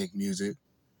how to make music.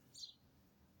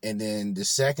 And then the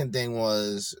second thing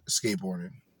was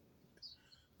skateboarding.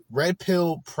 Red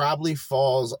pill probably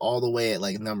falls all the way at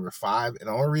like number 5. And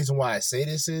the only reason why I say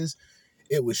this is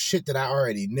It was shit that I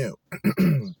already knew.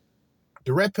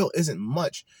 The red pill isn't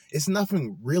much. It's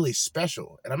nothing really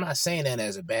special. And I'm not saying that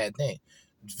as a bad thing.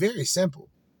 It's very simple.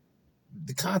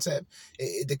 The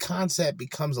concept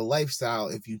becomes a lifestyle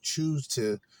if you choose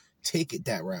to take it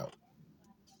that route.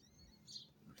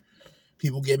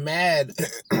 People get mad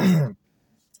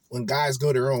when guys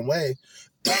go their own way.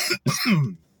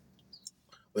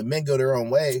 When men go their own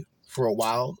way for a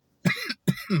while,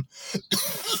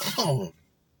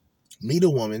 meet a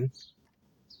woman,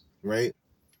 right?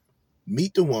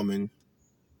 Meet the woman,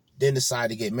 then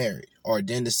decide to get married, or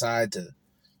then decide to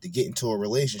get into a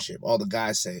relationship. All the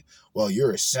guys say, well,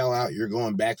 you're a sellout, you're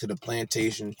going back to the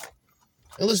plantation.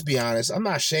 And let's be honest, I'm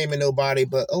not shaming nobody,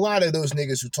 but a lot of those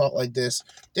niggas who talk like this,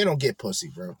 they don't get pussy,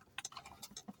 bro.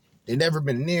 They never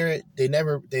been near it. They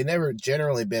never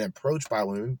generally been approached by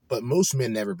women, but most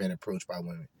men never been approached by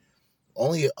women.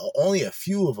 Only a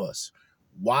few of us.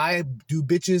 Why do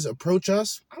bitches approach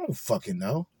us? I don't fucking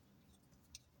know.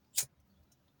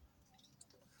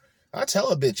 I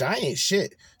tell a bitch I ain't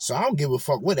shit, so I don't give a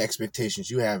fuck what expectations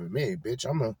you have of me, bitch.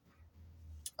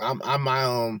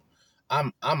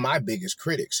 I'm my biggest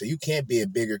critic, so you can't be a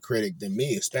bigger critic than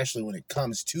me, especially when it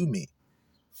comes to me.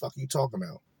 Fuck you talking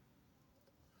about?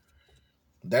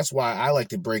 That's why I like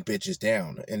to break bitches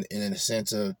down in a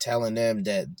sense of telling them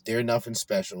that they're nothing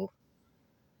special.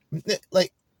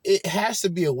 Like, it has to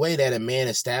be a way that a man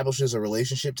establishes a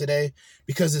relationship today,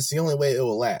 because it's the only way it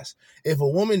will last. If a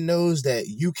woman knows that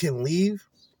you can leave,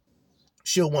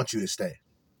 she'll want you to stay.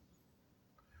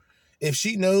 If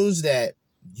she knows that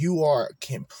you are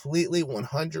completely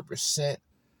 100%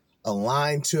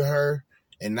 aligned to her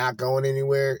and not going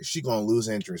anywhere, she gonna lose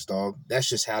interest, dog. That's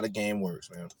just how the game works,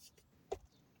 man.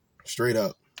 Straight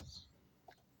up.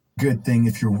 Good thing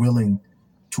if you're willing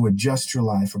to adjust your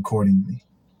life accordingly.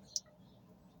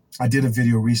 I did a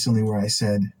video recently where I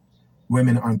said,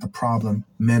 women aren't the problem,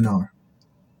 men are.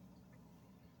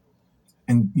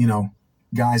 And, you know,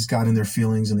 guys got in their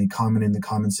feelings and they commented in the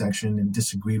comment section and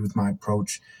disagreed with my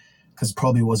approach because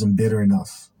probably wasn't bitter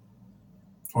enough,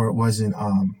 or it wasn't,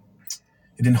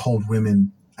 it didn't hold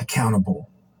women accountable.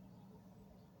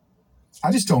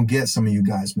 I just don't get some of you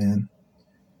guys, man.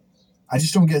 I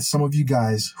just don't get some of you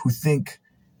guys who think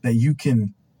that you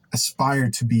can aspire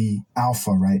to be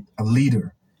alpha, right? A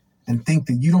leader, and think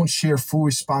that you don't share full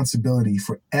responsibility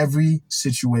for every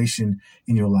situation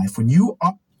in your life. When you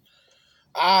are...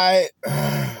 I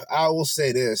will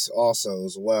say this also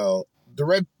as well.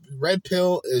 The red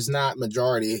pill is not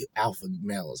majority alpha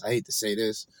males. I hate to say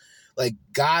this. Like,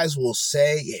 guys will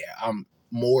say, yeah, I'm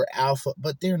more alpha,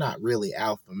 but they're not really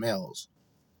alpha males.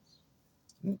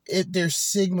 They're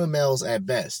sigma males at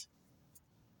best.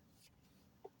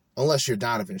 Unless you're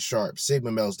Donovan Sharp.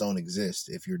 Sigma males don't exist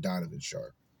if you're Donovan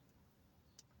Sharp.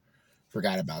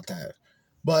 Forgot about that.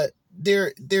 But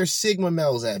they're sigma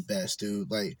males at best,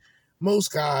 dude. Like,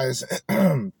 most guys,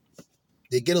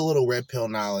 they get a little red pill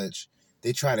knowledge.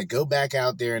 They try to go back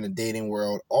out there in the dating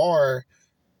world, or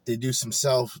they do some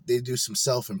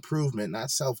self-improvement, not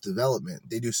self-development.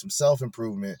 They do some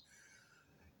self-improvement,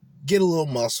 get a little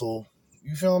muscle,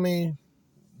 you feel me?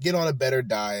 Get on a better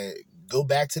diet, go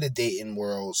back to the dating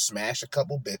world, smash a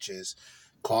couple bitches,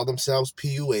 call themselves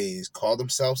PUAs, call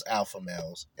themselves alpha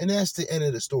males, and that's the end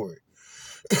of the story.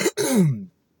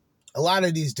 A lot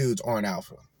of these dudes aren't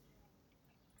alpha,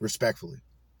 respectfully.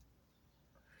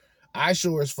 I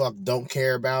sure as fuck don't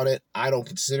care about it. I don't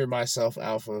consider myself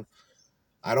alpha.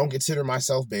 I don't consider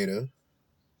myself beta.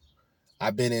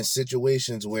 I've been in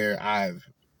situations where I've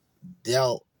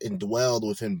dealt and dwelled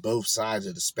within both sides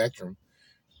of the spectrum.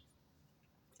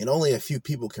 And only a few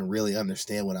people can really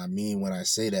understand what I mean when I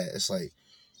say that. It's like,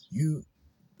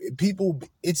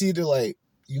 it's either like,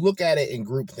 you look at it in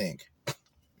groupthink.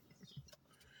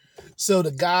 So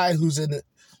the guy who's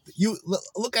you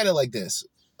look at it like this.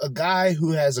 A guy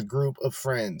who has a group of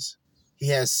friends, he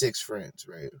has 6 friends,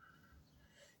 right?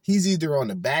 He's either on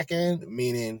the back end,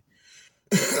 meaning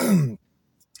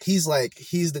he's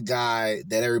the guy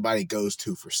that everybody goes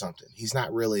to for something. He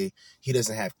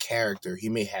doesn't have character. He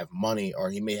may have money, or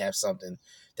he may have something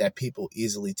that people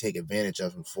easily take advantage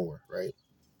of him for, right?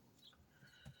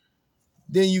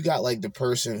 Then you got like the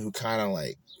person who kind of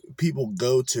like people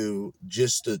go to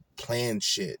just to plan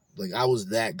shit. Like, I was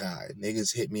that guy.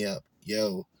 Niggas hit me up.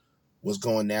 Yo, what's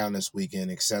going down this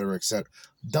weekend, etc., etc.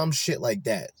 Dumb shit like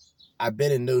that. I've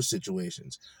been in those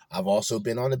situations. I've also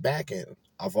been on the back end.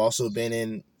 I've also been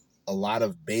in a lot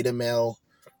of beta male.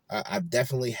 I've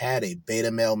definitely had a beta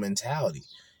male mentality.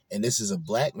 And this is a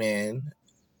black man,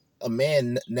 a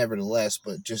man nevertheless,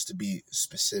 but just to be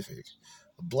specific,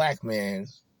 a black man,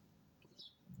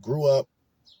 grew up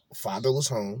fatherless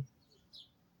home,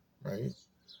 right?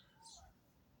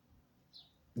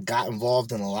 Got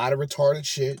involved in a lot of retarded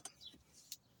shit.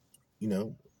 You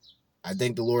know, I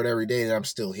thank the Lord every day that I'm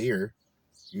still here.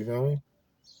 You feel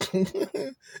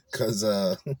me? Cause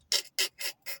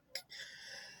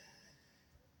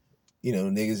you know,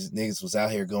 niggas was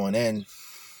out here going in.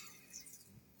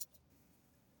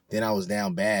 Then I was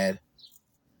down bad.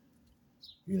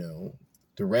 You know,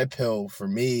 the red pill for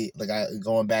me, like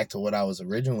going back to what I was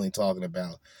originally talking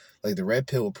about, like the red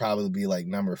pill would probably be like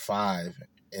number 5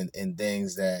 in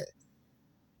things that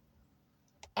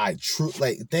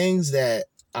things that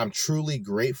I'm truly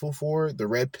grateful for. The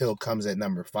red pill comes at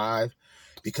number 5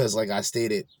 because, like I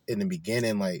stated in the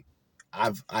beginning, like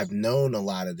I've known a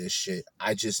lot of this shit.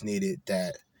 I just needed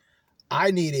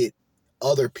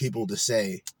other people to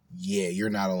say, yeah, you're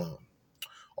not alone.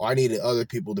 Or I needed other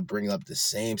people to bring up the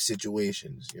same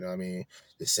situations, you know what I mean?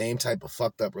 The same type of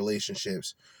fucked up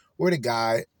relationships where the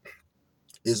guy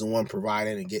is the one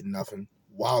providing and getting nothing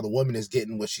while the woman is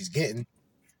getting what she's getting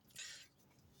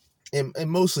and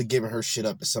mostly giving her shit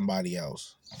up to somebody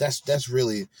else. That's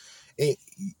really it.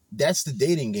 That's the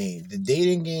dating game.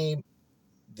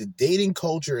 The dating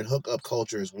culture and hookup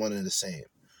culture is one and the same.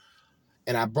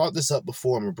 And I brought this up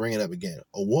before, I'm going to bring it up again.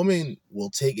 A woman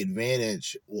will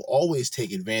always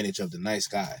take advantage of the nice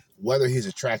guy, whether he's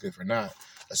attractive or not,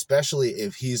 especially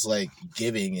if he's like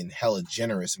giving and hella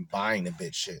generous and buying the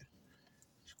bitch shit.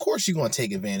 Of course you're going to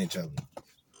take advantage of him.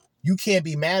 You can't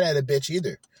be mad at a bitch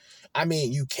either. I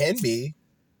mean, you can be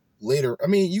later. I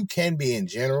mean, you can be in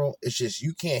general. It's just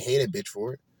you can't hate a bitch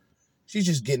for it. She's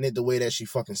just getting it the way that she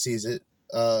fucking sees it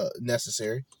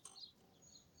necessary.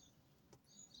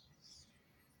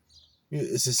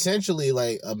 It's essentially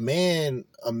like a man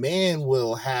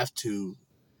will have to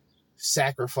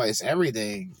sacrifice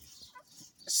everything,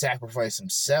 sacrifice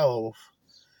himself,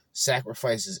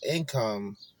 sacrifice his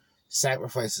income,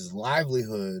 sacrifice his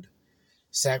livelihood,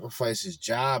 sacrifice his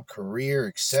job, career,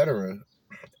 etc.,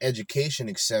 education,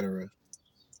 etc.,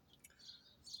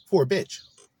 for a bitch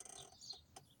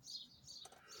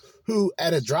who,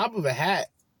 at a drop of a hat,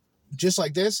 just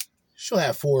like this, she'll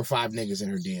have 4 or 5 niggas in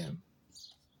her DM.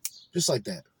 Just like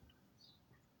that.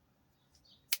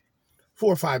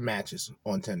 4 or 5 matches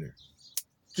on Tinder.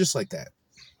 Just like that.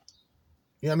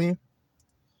 You know what I mean?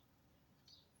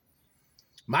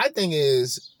 My thing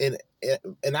is, and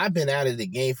I've been out of the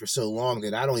game for so long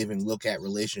that I don't even look at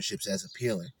relationships as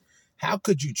appealing. How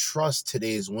could you trust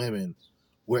today's women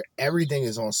where everything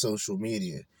is on social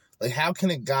media? Like, how can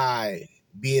a guy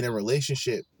be in a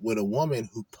relationship with a woman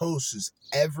who posts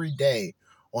every day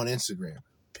on Instagram?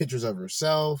 Pictures of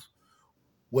herself,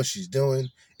 what she's doing.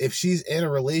 If she's in a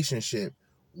relationship,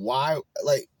 why?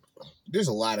 Like, there's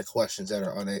a lot of questions that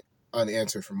are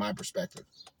unanswered from my perspective.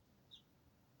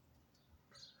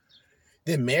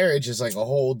 Then marriage is like a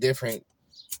whole different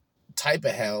type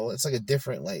of hell. It's like a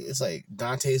different, like, it's like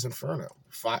Dante's Inferno.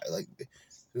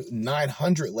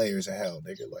 900 layers of hell,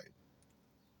 nigga. Like,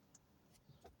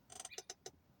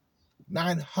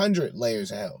 900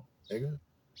 layers of hell, nigga.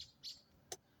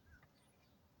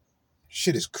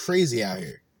 Shit is crazy out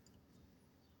here.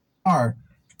 Are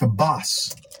the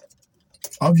boss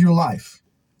of your life.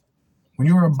 When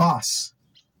you're a boss,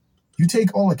 you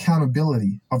take all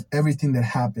accountability of everything that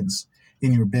happens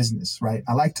in your business, right?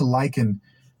 I like to liken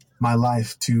my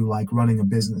life to like running a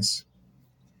business.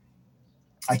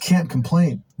 I can't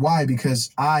complain. Why? Because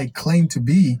I claim to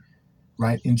be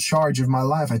right in charge of my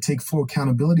life. I take full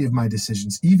accountability of my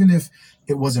decisions. Even if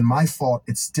it wasn't my fault,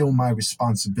 it's still my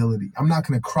responsibility. I'm not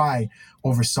going to cry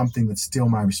over something that's still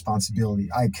my responsibility.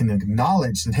 I can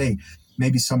acknowledge that, hey,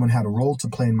 maybe someone had a role to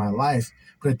play in my life.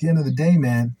 But at the end of the day,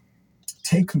 man,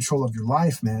 take control of your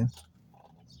life, man.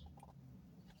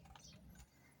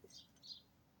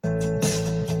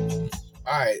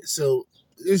 All right, so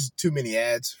there's too many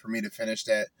ads for me to finish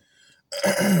that.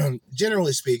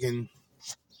 Generally speaking,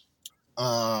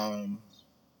 the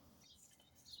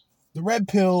red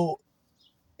pill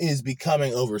is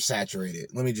becoming oversaturated.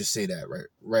 Let me just say that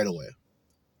right away.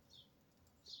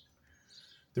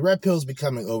 The red pill is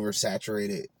becoming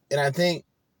oversaturated, and I think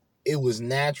it was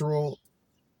natural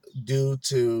due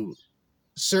to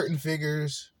certain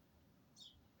figures,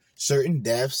 certain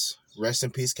deaths. Rest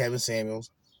in peace, Kevin Samuels.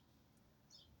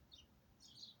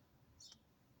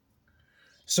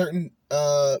 Certain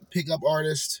pickup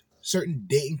artists, certain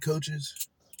dating coaches,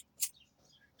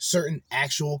 certain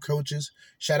actual coaches.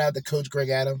 Shout out to Coach Greg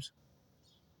Adams.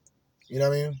 You know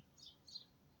what I mean?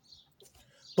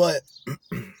 But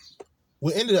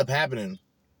what ended up happening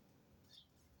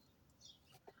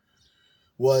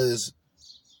was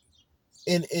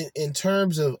in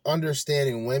terms of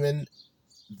understanding women,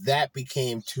 that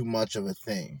became too much of a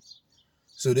thing.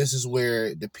 So this is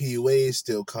where the PUAs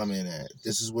still come in at.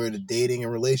 This is where the dating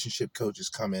and relationship coaches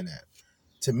come in at.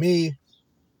 To me,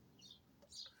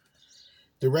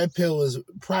 the red pill is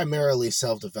primarily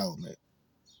self-development.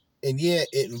 And yeah,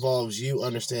 it involves you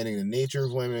understanding the nature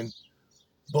of women,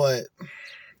 but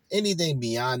anything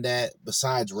beyond that,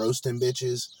 besides roasting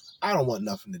bitches, I don't want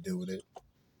nothing to do with it.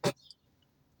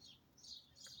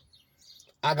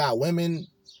 I got women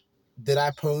that I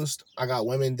post. I got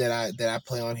women that I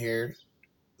play on here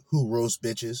who roast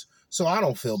bitches. So I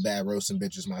don't feel bad roasting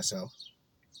bitches myself.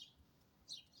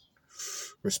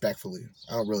 Respectfully.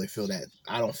 I don't really feel that.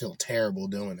 I don't feel terrible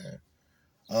doing that.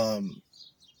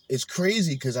 It's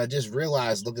crazy because I just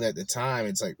realized looking at the time,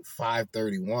 it's like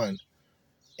 5:31.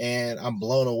 And I'm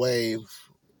blown away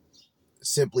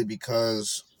simply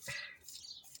because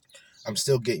I'm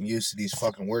still getting used to these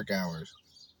fucking work hours.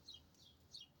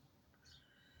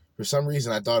 For some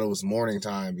reason, I thought it was morning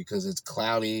time because it's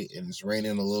cloudy and it's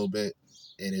raining a little bit.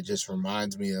 And it just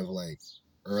reminds me of like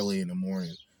early in the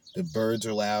morning. The birds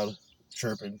are loud,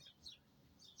 chirping.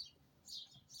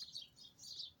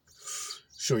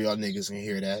 Sure y'all niggas can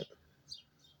hear that.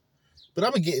 But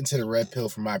I'm going to get into the red pill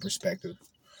from my perspective.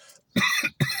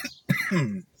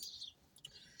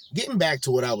 Getting back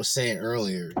to what I was saying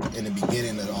earlier in the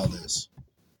beginning of all this.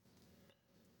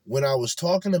 When I was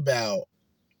talking about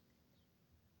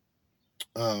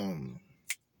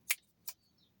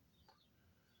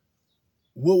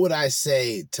what would I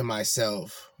say to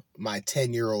myself, my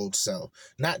 10-year-old self?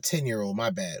 Not 10-year-old, my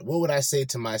bad. What would I say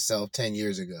to myself 10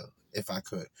 years ago if I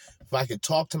could? If I could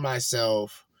talk to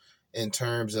myself in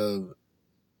terms of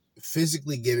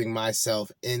physically giving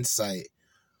myself insight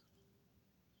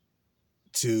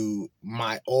to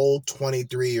my old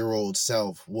 23-year-old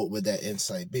self, what would that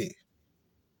insight be?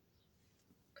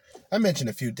 I mentioned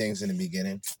a few things in the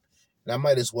beginning, and I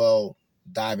might as well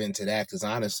dive into that because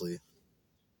honestly,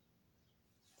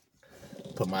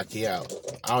 put my key out.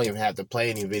 I don't even have to play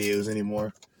any videos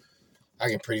anymore. I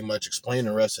can pretty much explain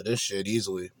the rest of this shit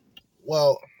easily.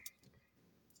 Well,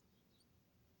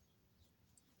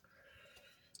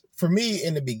 for me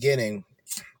in the beginning,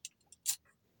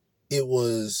 it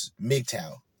was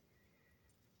MGTOW.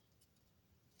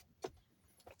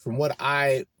 From what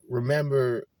I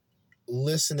remember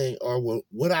listening or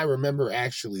what I remember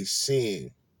actually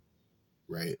seeing,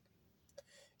 right,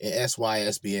 in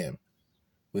SYSBM,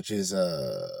 which is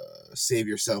Save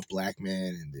Yourself Black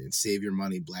Man and then Save Your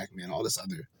Money Black Man, all this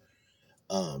other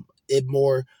it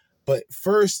more, but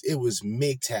first it was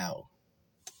MGTOW,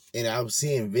 and I was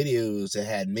seeing videos that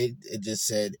had it just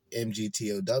said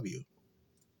MGTOW.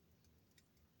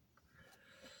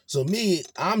 So me,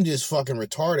 I'm just fucking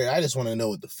retarded. I just want to know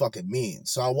what the fuck it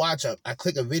means. So I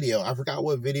click a video. I forgot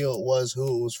what video it was,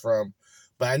 who it was from,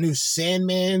 but I knew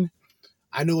Sandman.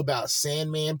 I knew about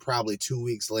Sandman probably 2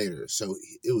 weeks later. So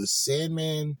it was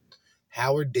Sandman,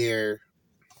 Howard Dare,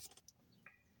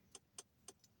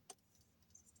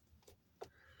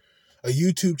 a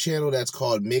YouTube channel that's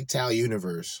called MGTOW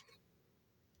Universe.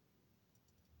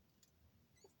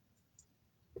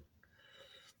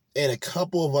 And a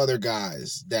couple of other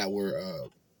guys that were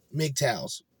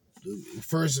MGTOWs.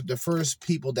 The first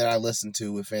people that I listened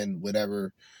to within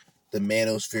whatever the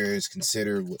manosphere is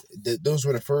considered. Those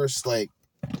were the first like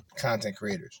content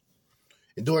creators.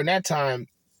 And during that time,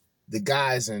 the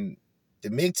guys in the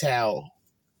MGTOW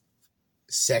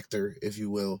sector, if you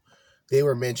will, they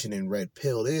were mentioning red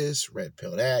pill this, red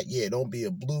pill that. Yeah, don't be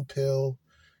a blue pill.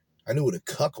 I knew what a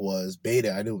cuck was,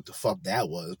 beta. I knew what the fuck that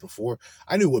was before.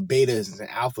 I knew what betas and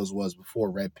alphas was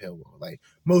before red pill. Like,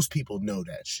 most people know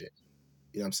that shit.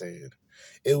 You know what I'm saying?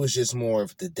 It was just more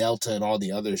of the delta and all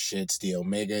the other shits, the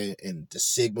omega and the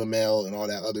sigma male and all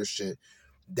that other shit.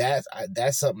 That's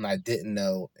something I didn't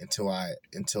know until I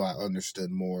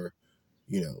understood more,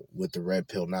 you know, with the red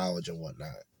pill knowledge and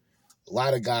whatnot. A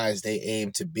lot of guys, they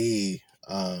aim to be,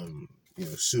 you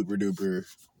know, super duper,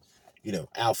 you know,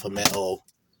 alpha male,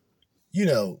 you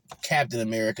know, Captain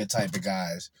America type of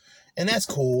guys. And that's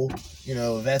cool. You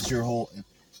know, if that's your whole,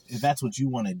 if that's what you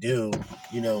want to do,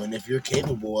 you know, and if you're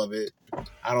capable of it,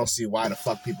 I don't see why the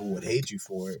fuck people would hate you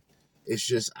for it. It's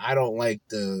just, I don't like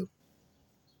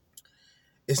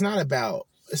it's not about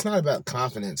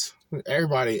confidence.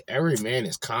 Every man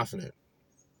is confident.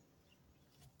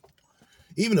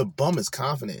 Even a bum is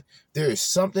confident. There is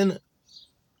something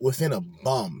within a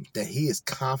bum that he is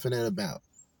confident about.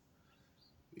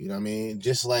 You know what I mean?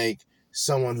 Just like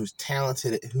someone who's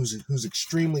talented, who's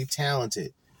extremely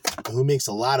talented, who makes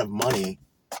a lot of money,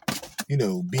 you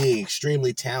know, being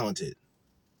extremely talented.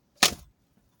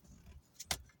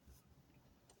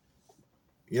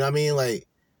 You know what I mean? Like,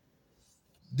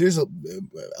 there's a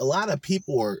lot of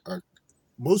people are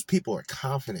most people are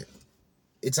confident.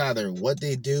 It's either what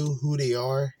they do, who they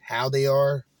are, how they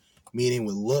are, meaning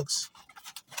with looks,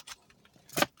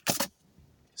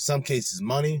 some cases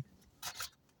money.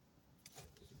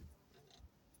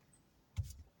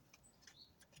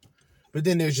 But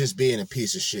then there's just being a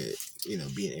piece of shit,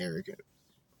 being arrogant.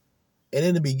 And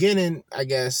in the beginning, I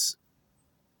guess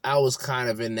I was kind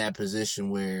of in that position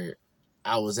where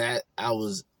I was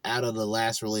out of the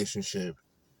last relationship.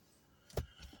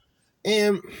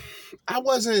 And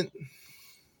it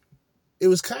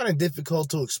was kind of difficult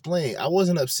to explain. I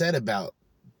wasn't upset about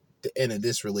the end of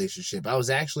this relationship. I was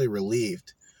actually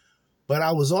relieved. But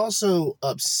I was also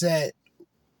upset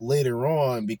later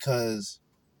on because,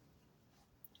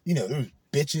 there was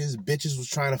bitches was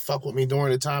trying to fuck with me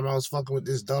during the time I was fucking with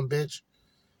this dumb bitch.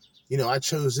 I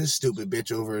chose this stupid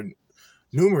bitch over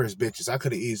numerous bitches I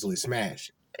could have easily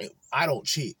smashed. I don't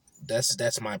cheat.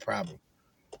 That's my problem.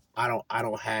 I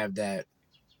don't have that.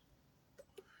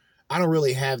 I don't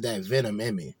really have that venom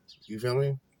in me. You feel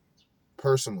me?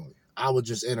 Personally, I was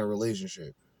just in a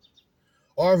relationship.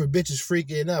 Or if a bitch is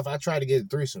freaky enough, I try to get a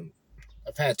threesome.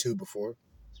 I've had two before.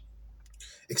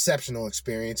 Exceptional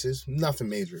experiences. Nothing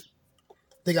major.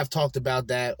 I think I've talked about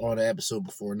that on an episode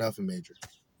before. Nothing major.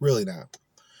 Really not.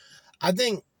 I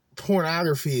think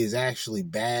pornography is actually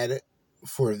bad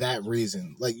for that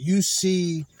reason. Like, you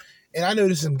see, and I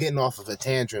notice I'm getting off of a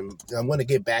tangent. I'm going to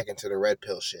get back into the red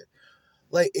pill shit.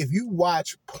 Like, if you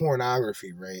watch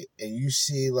pornography, right, and you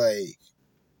see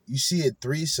a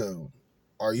threesome,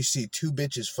 or you see two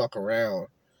bitches fuck around,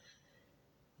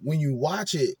 when you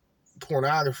watch it,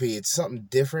 pornography, it's something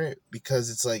different because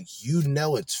it's like,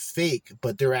 it's fake,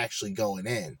 but they're actually going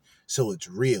in. So it's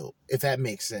real, if that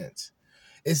makes sense.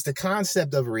 It's the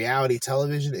concept of reality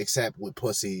television, except with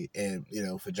pussy and,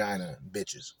 vagina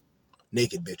bitches,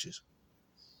 naked bitches.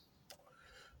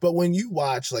 But when you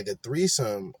watch like a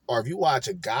threesome, or if you watch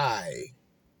a guy,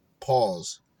 go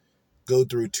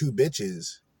through two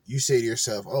bitches, you say to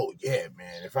yourself, oh yeah,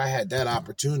 man, if I had that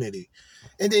opportunity.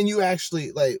 And then you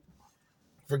actually, like,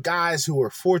 for guys who are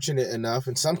fortunate enough,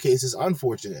 in some cases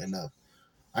unfortunate enough,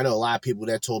 I know a lot of people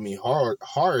that told me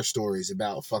horror stories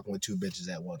about fucking with two bitches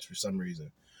at once for some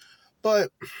reason. But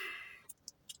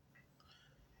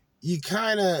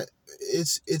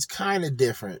it's kind of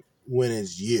different when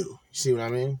it's you. You see what I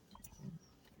mean?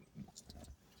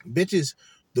 Bitches,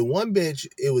 the one bitch,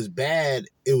 it was bad.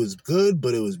 It was good,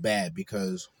 but it was bad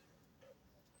because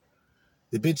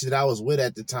the bitch that I was with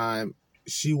at the time,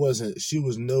 she was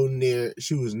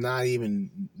not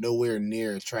even nowhere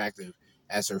near attractive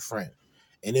as her friend.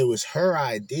 And it was her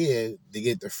idea to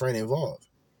get the friend involved.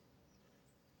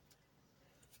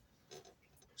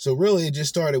 So really, it just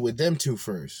started with them two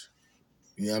first.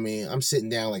 You know what I mean? I'm sitting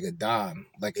down like a Don,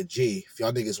 like a G. If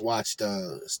y'all niggas watched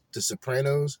The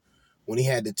Sopranos, when he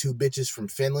had the two bitches from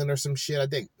Finland or some shit, I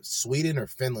think Sweden or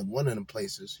Finland, one of them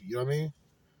places. You know what I mean?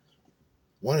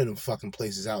 One of them fucking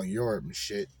places out in Europe and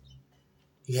shit.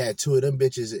 He had two of them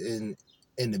bitches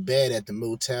in the bed at the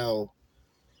motel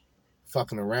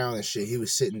fucking around and shit. He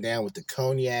was sitting down with the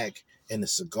cognac and the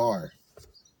cigar.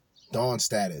 Dawn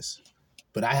status.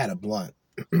 But I had a blunt.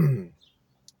 Then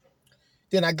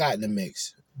I got in the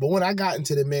mix. But when I got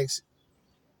into the mix,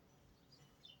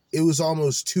 I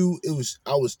was too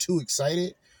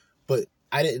excited, but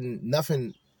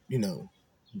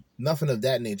nothing of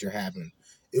that nature happened.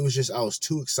 It was just, I was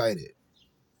too excited.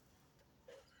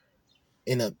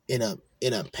 In a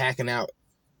packing out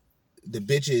the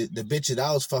bitch that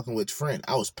I was fucking with friend,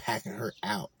 I was packing her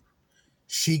out.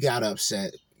 She got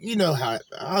upset. You know how,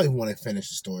 I don't even want to finish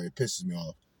the story. It pisses me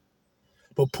off.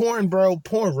 But porn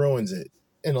ruins it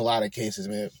in a lot of cases,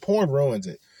 man. Porn ruins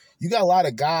it. You got a lot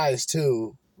of guys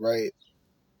too, right?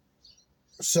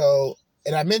 So,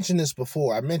 and I mentioned this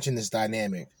before. I mentioned this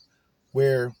dynamic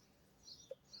where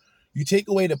you take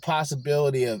away the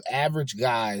possibility of average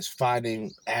guys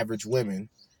finding average women.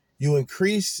 You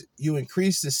increase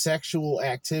the sexual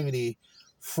activity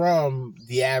from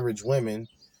the average women.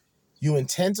 You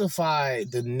intensify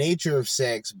the nature of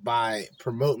sex by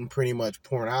promoting pretty much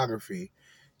pornography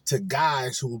to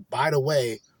guys who, by the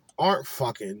way, aren't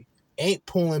fucking, ain't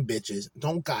pulling bitches,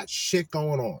 don't got shit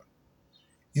going on.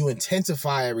 You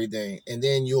intensify everything, and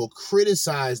then you'll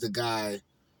criticize the guy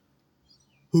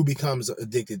who becomes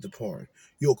addicted to porn.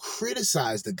 You'll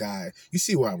criticize the guy. You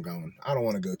see where I'm going. I don't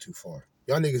want to go too far.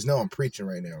 Y'all niggas know I'm preaching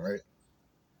right now, right?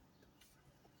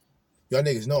 Y'all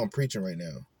niggas know I'm preaching right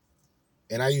now.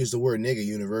 And I use the word nigga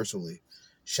universally.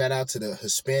 Shout out to the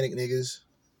Hispanic niggas,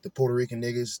 the Puerto Rican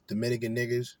niggas, Dominican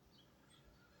niggas,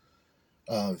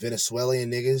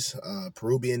 Venezuelan niggas,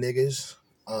 Peruvian niggas,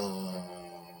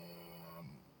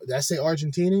 Did I say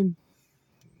Argentinian?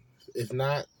 If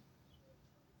not,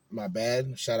 my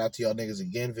bad. Shout out to y'all niggas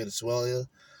again, Venezuela.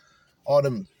 All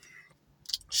them.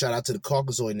 Shout out to the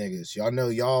Caucasoid niggas. Y'all know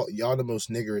y'all the most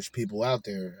niggerish people out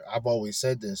there. I've always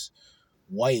said this.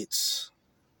 Whites.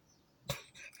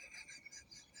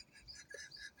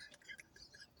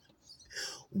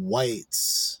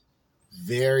 Whites.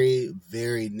 Very,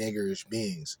 very niggerish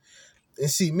beings. And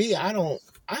see, me, I don't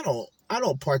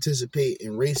participate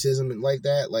in racism and like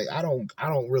that. Like I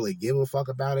don't really give a fuck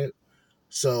about it.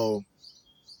 So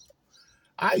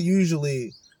I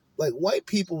usually, like, white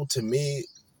people, to me,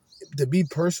 to be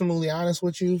personally honest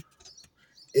with you,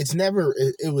 it's never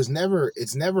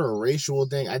a racial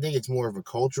thing. I think it's more of a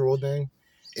cultural thing,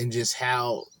 and just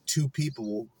how two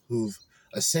people who've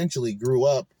essentially grew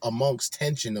up amongst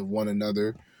tension of one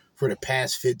another for the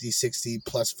past 50, 60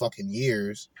 plus fucking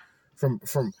years from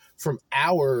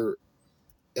our,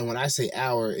 and when I say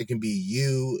our, it can be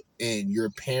you and your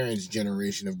parents'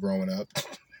 generation of growing up.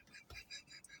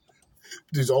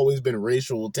 There's always been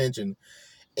racial tension,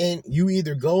 and you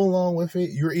either go along with it,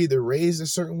 you're either raised a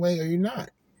certain way or you're not.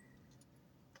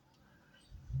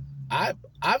 I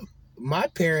my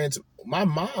parents, my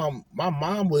mom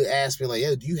would ask me like,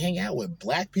 "Yo, do you hang out with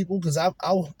black people?" Because I've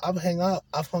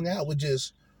hung out with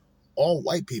just all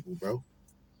white people, bro.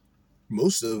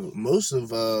 Most of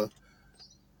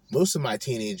my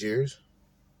teenage years.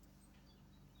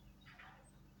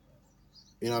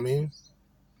 You know what I mean?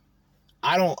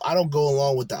 I don't go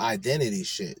along with the identity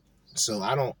shit. So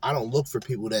I don't look for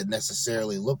people that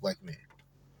necessarily look like me.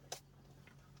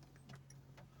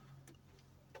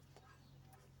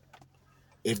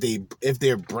 If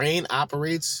their brain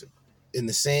operates in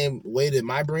the same way that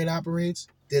my brain operates,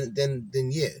 then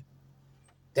yeah.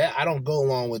 That I don't go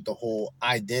along with the whole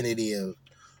identity of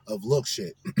look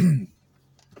shit.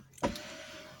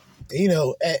 You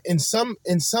know, in some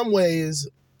ways,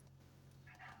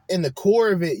 in the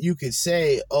core of it, you could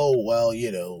say, oh well,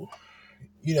 you know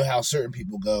how certain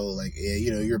people go, like, yeah,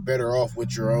 you're better off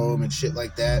with your own and shit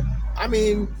like that. I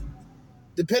mean,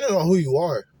 depending on who you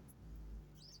are,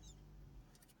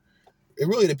 it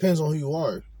really depends on who you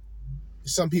are.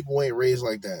 Some people ain't raised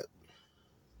like that.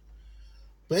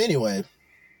 But anyway,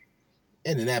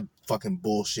 ending that fucking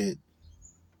bullshit.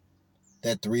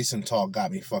 That threesome talk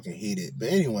got me fucking heated. But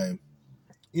anyway,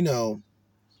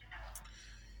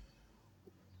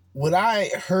 when I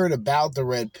heard about the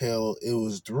red pill, it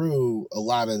was through a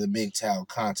lot of the MGTOW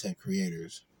content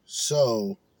creators.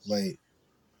 So, like,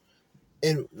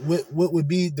 and what would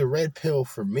be the red pill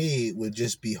for me would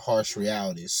just be harsh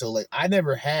reality. So, like, I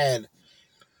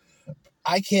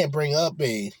can't bring up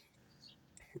a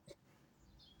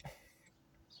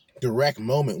direct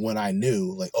moment when I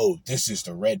knew, like, oh, this is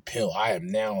the red pill. I am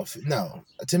now. No.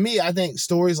 To me, I think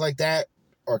stories like that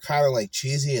are kind of like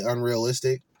cheesy and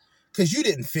unrealistic because you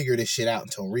didn't figure this shit out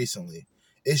until recently.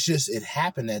 It's just, it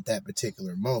happened at that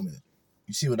particular moment.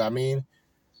 You see what I mean?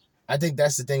 I think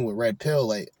that's the thing with red pill.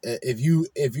 Like, if you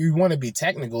want to be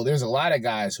technical, there's a lot of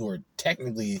guys who are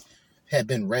technically have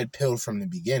been red pilled from the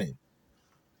beginning.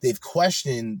 They've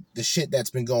questioned the shit that's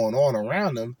been going on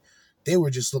around them. They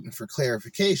were just looking for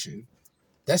clarification.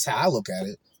 That's how I look at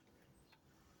it.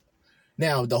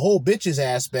 Now, the whole bitches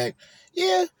aspect,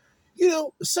 yeah,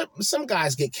 some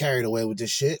guys get carried away with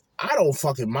this shit. I don't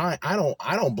fucking mind. I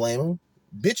don't blame them.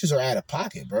 Bitches are out of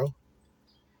pocket, bro.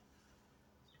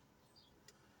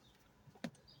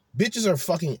 Bitches are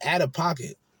fucking out of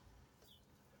pocket.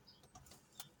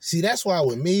 See, that's why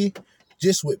with me,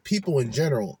 just with people in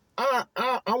general, I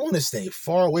want to stay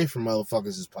far away from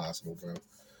motherfuckers as possible, bro.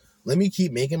 Let me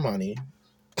keep making money.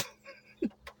 You know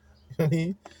what I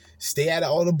mean? Stay out of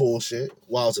all the bullshit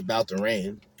while it's about to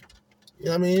rain. You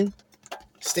know what I mean?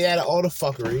 Stay out of all the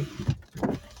fuckery.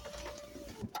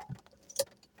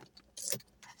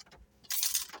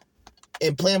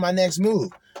 And plan my next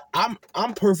move.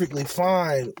 I'm perfectly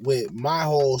fine with my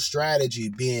whole strategy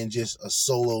being just a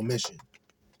solo mission.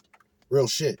 Real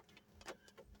shit.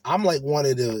 I'm like one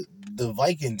of the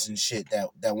Vikings and shit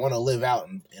that want to live out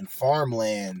in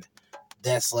farmland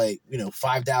that's like,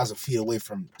 5,000 feet away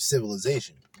from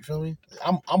civilization. You feel me?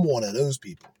 I'm one of those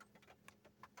people.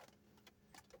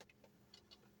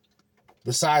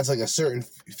 Besides, like, a certain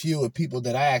few of people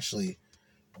that I actually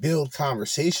build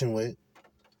conversation with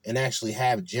and actually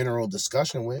have general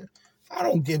discussion with, I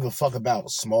don't give a fuck about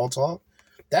small talk.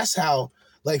 That's how,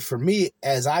 like, for me,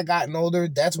 as I gotten older,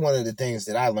 that's one of the things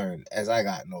that I learned as I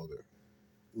gotten older.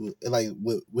 Like,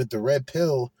 with the red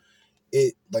pill,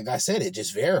 it, like I said, it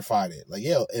just verified it. Like,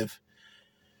 yo, if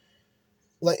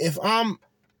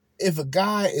a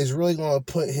guy is really going to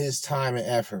put his time and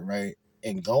effort, right,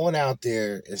 and going out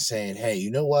there and saying, hey,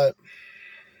 you know what?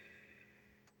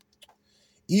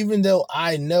 Even though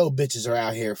I know bitches are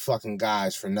out here fucking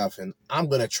guys for nothing, I'm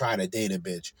going to try to date a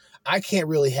bitch. I can't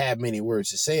really have many words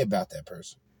to say about that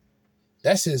person.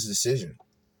 That's his decision.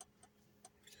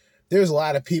 There's a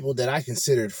lot of people that I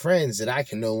considered friends that I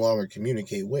can no longer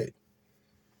communicate with.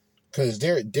 Because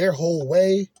their whole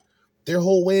way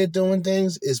of doing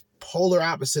things is polar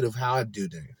opposite of how I do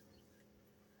things.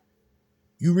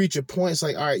 You reach a point, it's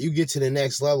like, all right, you get to the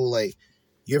next level, like,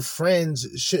 your friends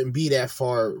shouldn't be that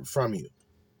far from you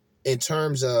in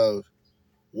terms of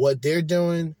what they're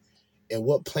doing and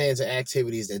what plans and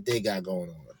activities that they got going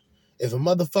on. If a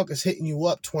motherfucker's hitting you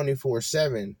up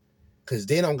 24/7 because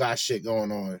they don't got shit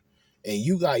going on and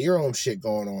you got your own shit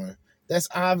going on, that's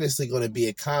obviously going to be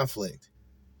a conflict.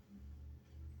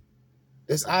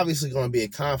 There's obviously going to be a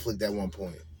conflict at one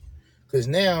point. Because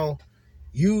now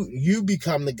you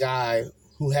become the guy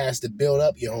who has to build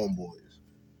up your homeboys.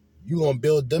 You going to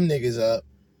build them niggas up.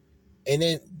 And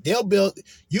then you build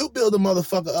a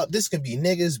motherfucker up. This can be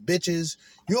niggas, bitches.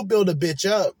 You'll build a bitch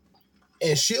up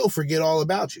and she'll forget all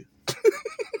about you.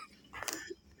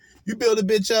 You build a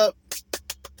bitch up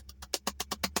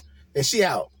and she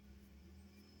out.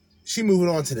 She moving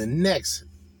on to the next.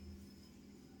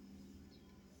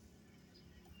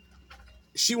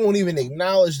 She won't even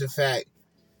acknowledge the fact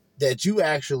that you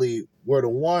actually were the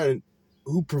one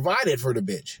who provided for the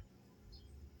bitch.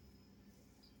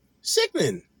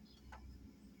 Sickening.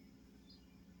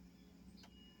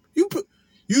 You're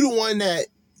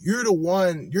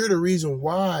the reason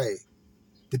why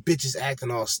the bitch is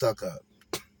acting all stuck up.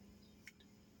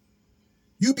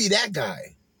 You be that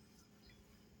guy.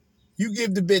 You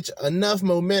give the bitch enough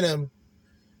momentum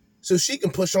so she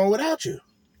can push on without you.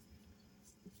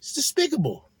 It's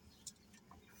despicable.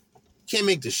 Can't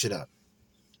make this shit up.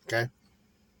 Okay?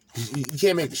 You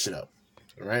can't make this shit up.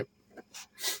 All right?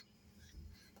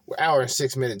 We're an hour and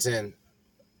 6 minutes in.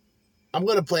 I'm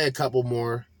going to play a couple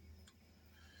more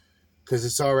because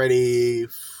it's already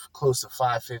close to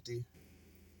 5:50.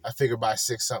 I figure by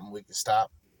 6 something we can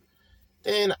stop.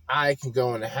 Then I can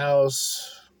go in the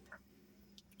house,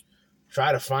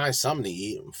 try to find something to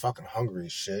eat. I'm fucking hungry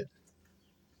as shit.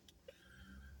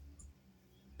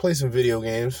 Play some video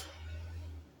games.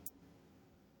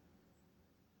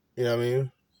 You know what I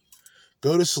mean?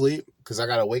 Go to sleep because I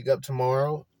got to wake up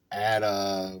tomorrow at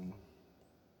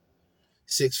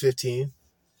 6:15.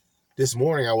 This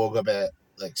morning I woke up at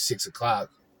like 6 o'clock,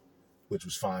 which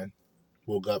was fine.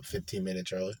 Woke up 15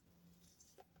 minutes early.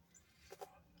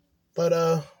 But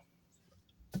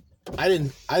I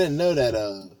didn't know that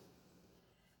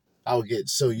I would get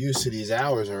so used to these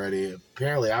hours already.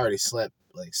 Apparently I already slept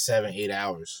like 7-8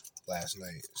 hours last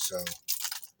night. So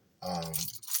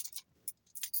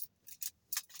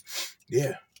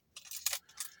yeah.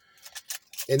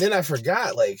 And then I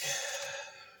forgot, like,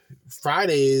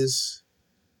 Fridays,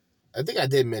 I think I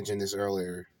did mention this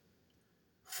earlier.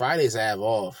 Fridays I have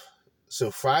off.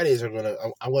 So Fridays I'm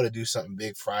gonna do something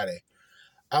big Friday.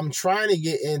 I'm trying to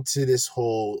get into this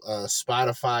whole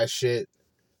Spotify shit.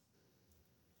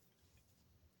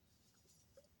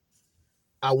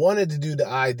 I wanted to do the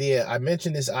idea. I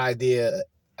mentioned this idea,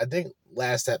 I think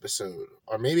last episode,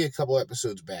 or maybe a couple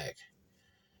episodes back.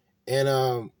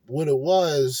 And what it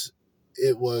was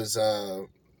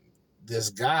this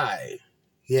guy.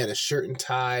 He had a shirt and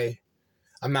tie.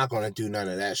 I'm not going to do none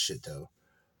of that shit, though.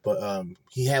 But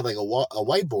he had like a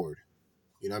whiteboard.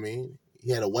 You know what I mean?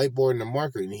 He had a whiteboard and a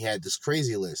marker, and he had this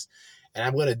crazy list. And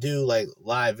I'm going to do like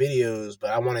live videos,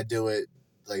 but I want to do it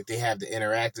like they have the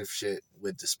interactive shit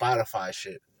with the Spotify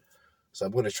shit. So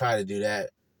I'm going to try to do that.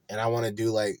 And I want to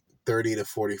do like 30 to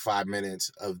 45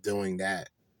 minutes of doing that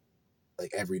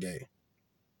like every day.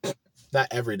 Not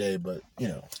every day, but,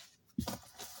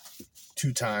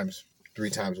 2 times, 3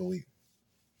 times a week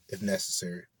if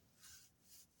necessary.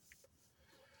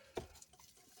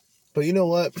 But you know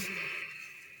what?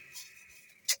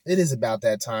 It is about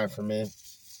that time for me.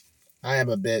 I am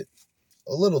a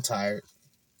little tired.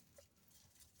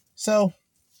 So,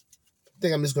 I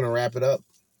think I'm just going to wrap it up.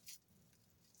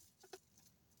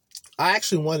 I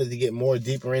actually wanted to get more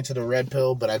deeper into the red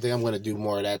pill, but I think I'm going to do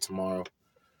more of that tomorrow.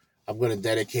 I'm going to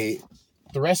dedicate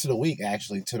the rest of the week,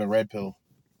 actually, to the red pill.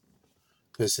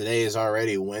 Because today is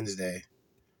already Wednesday,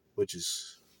 which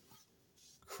is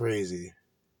crazy.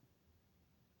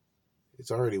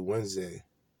 It's already Wednesday.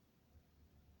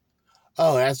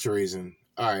 Oh, that's the reason.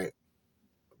 All right.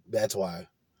 That's why.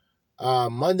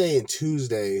 Monday and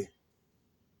Tuesday,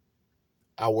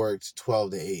 I worked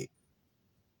 12 to 8.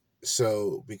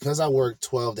 So, because I worked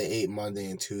 12 to 8 Monday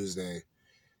and Tuesday,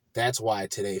 that's why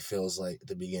today feels like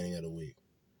the beginning of the week.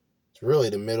 It's really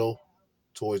the middle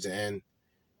towards the end.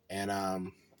 And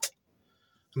I'm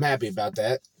happy about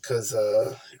that because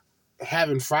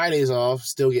having Fridays off,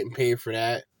 still getting paid for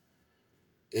that,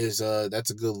 is that's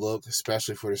a good look,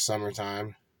 especially for the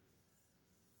summertime.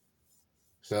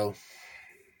 So,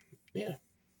 yeah.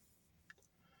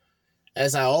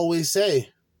 As I always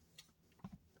say,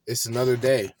 it's another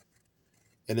day.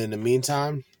 And in the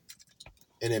meantime,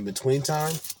 and in between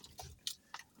time,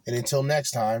 and until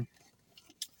next time,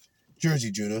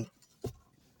 Jersey Judah,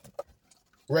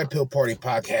 Red Pill Party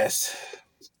Podcast,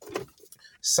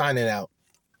 signing out.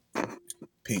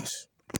 Peace.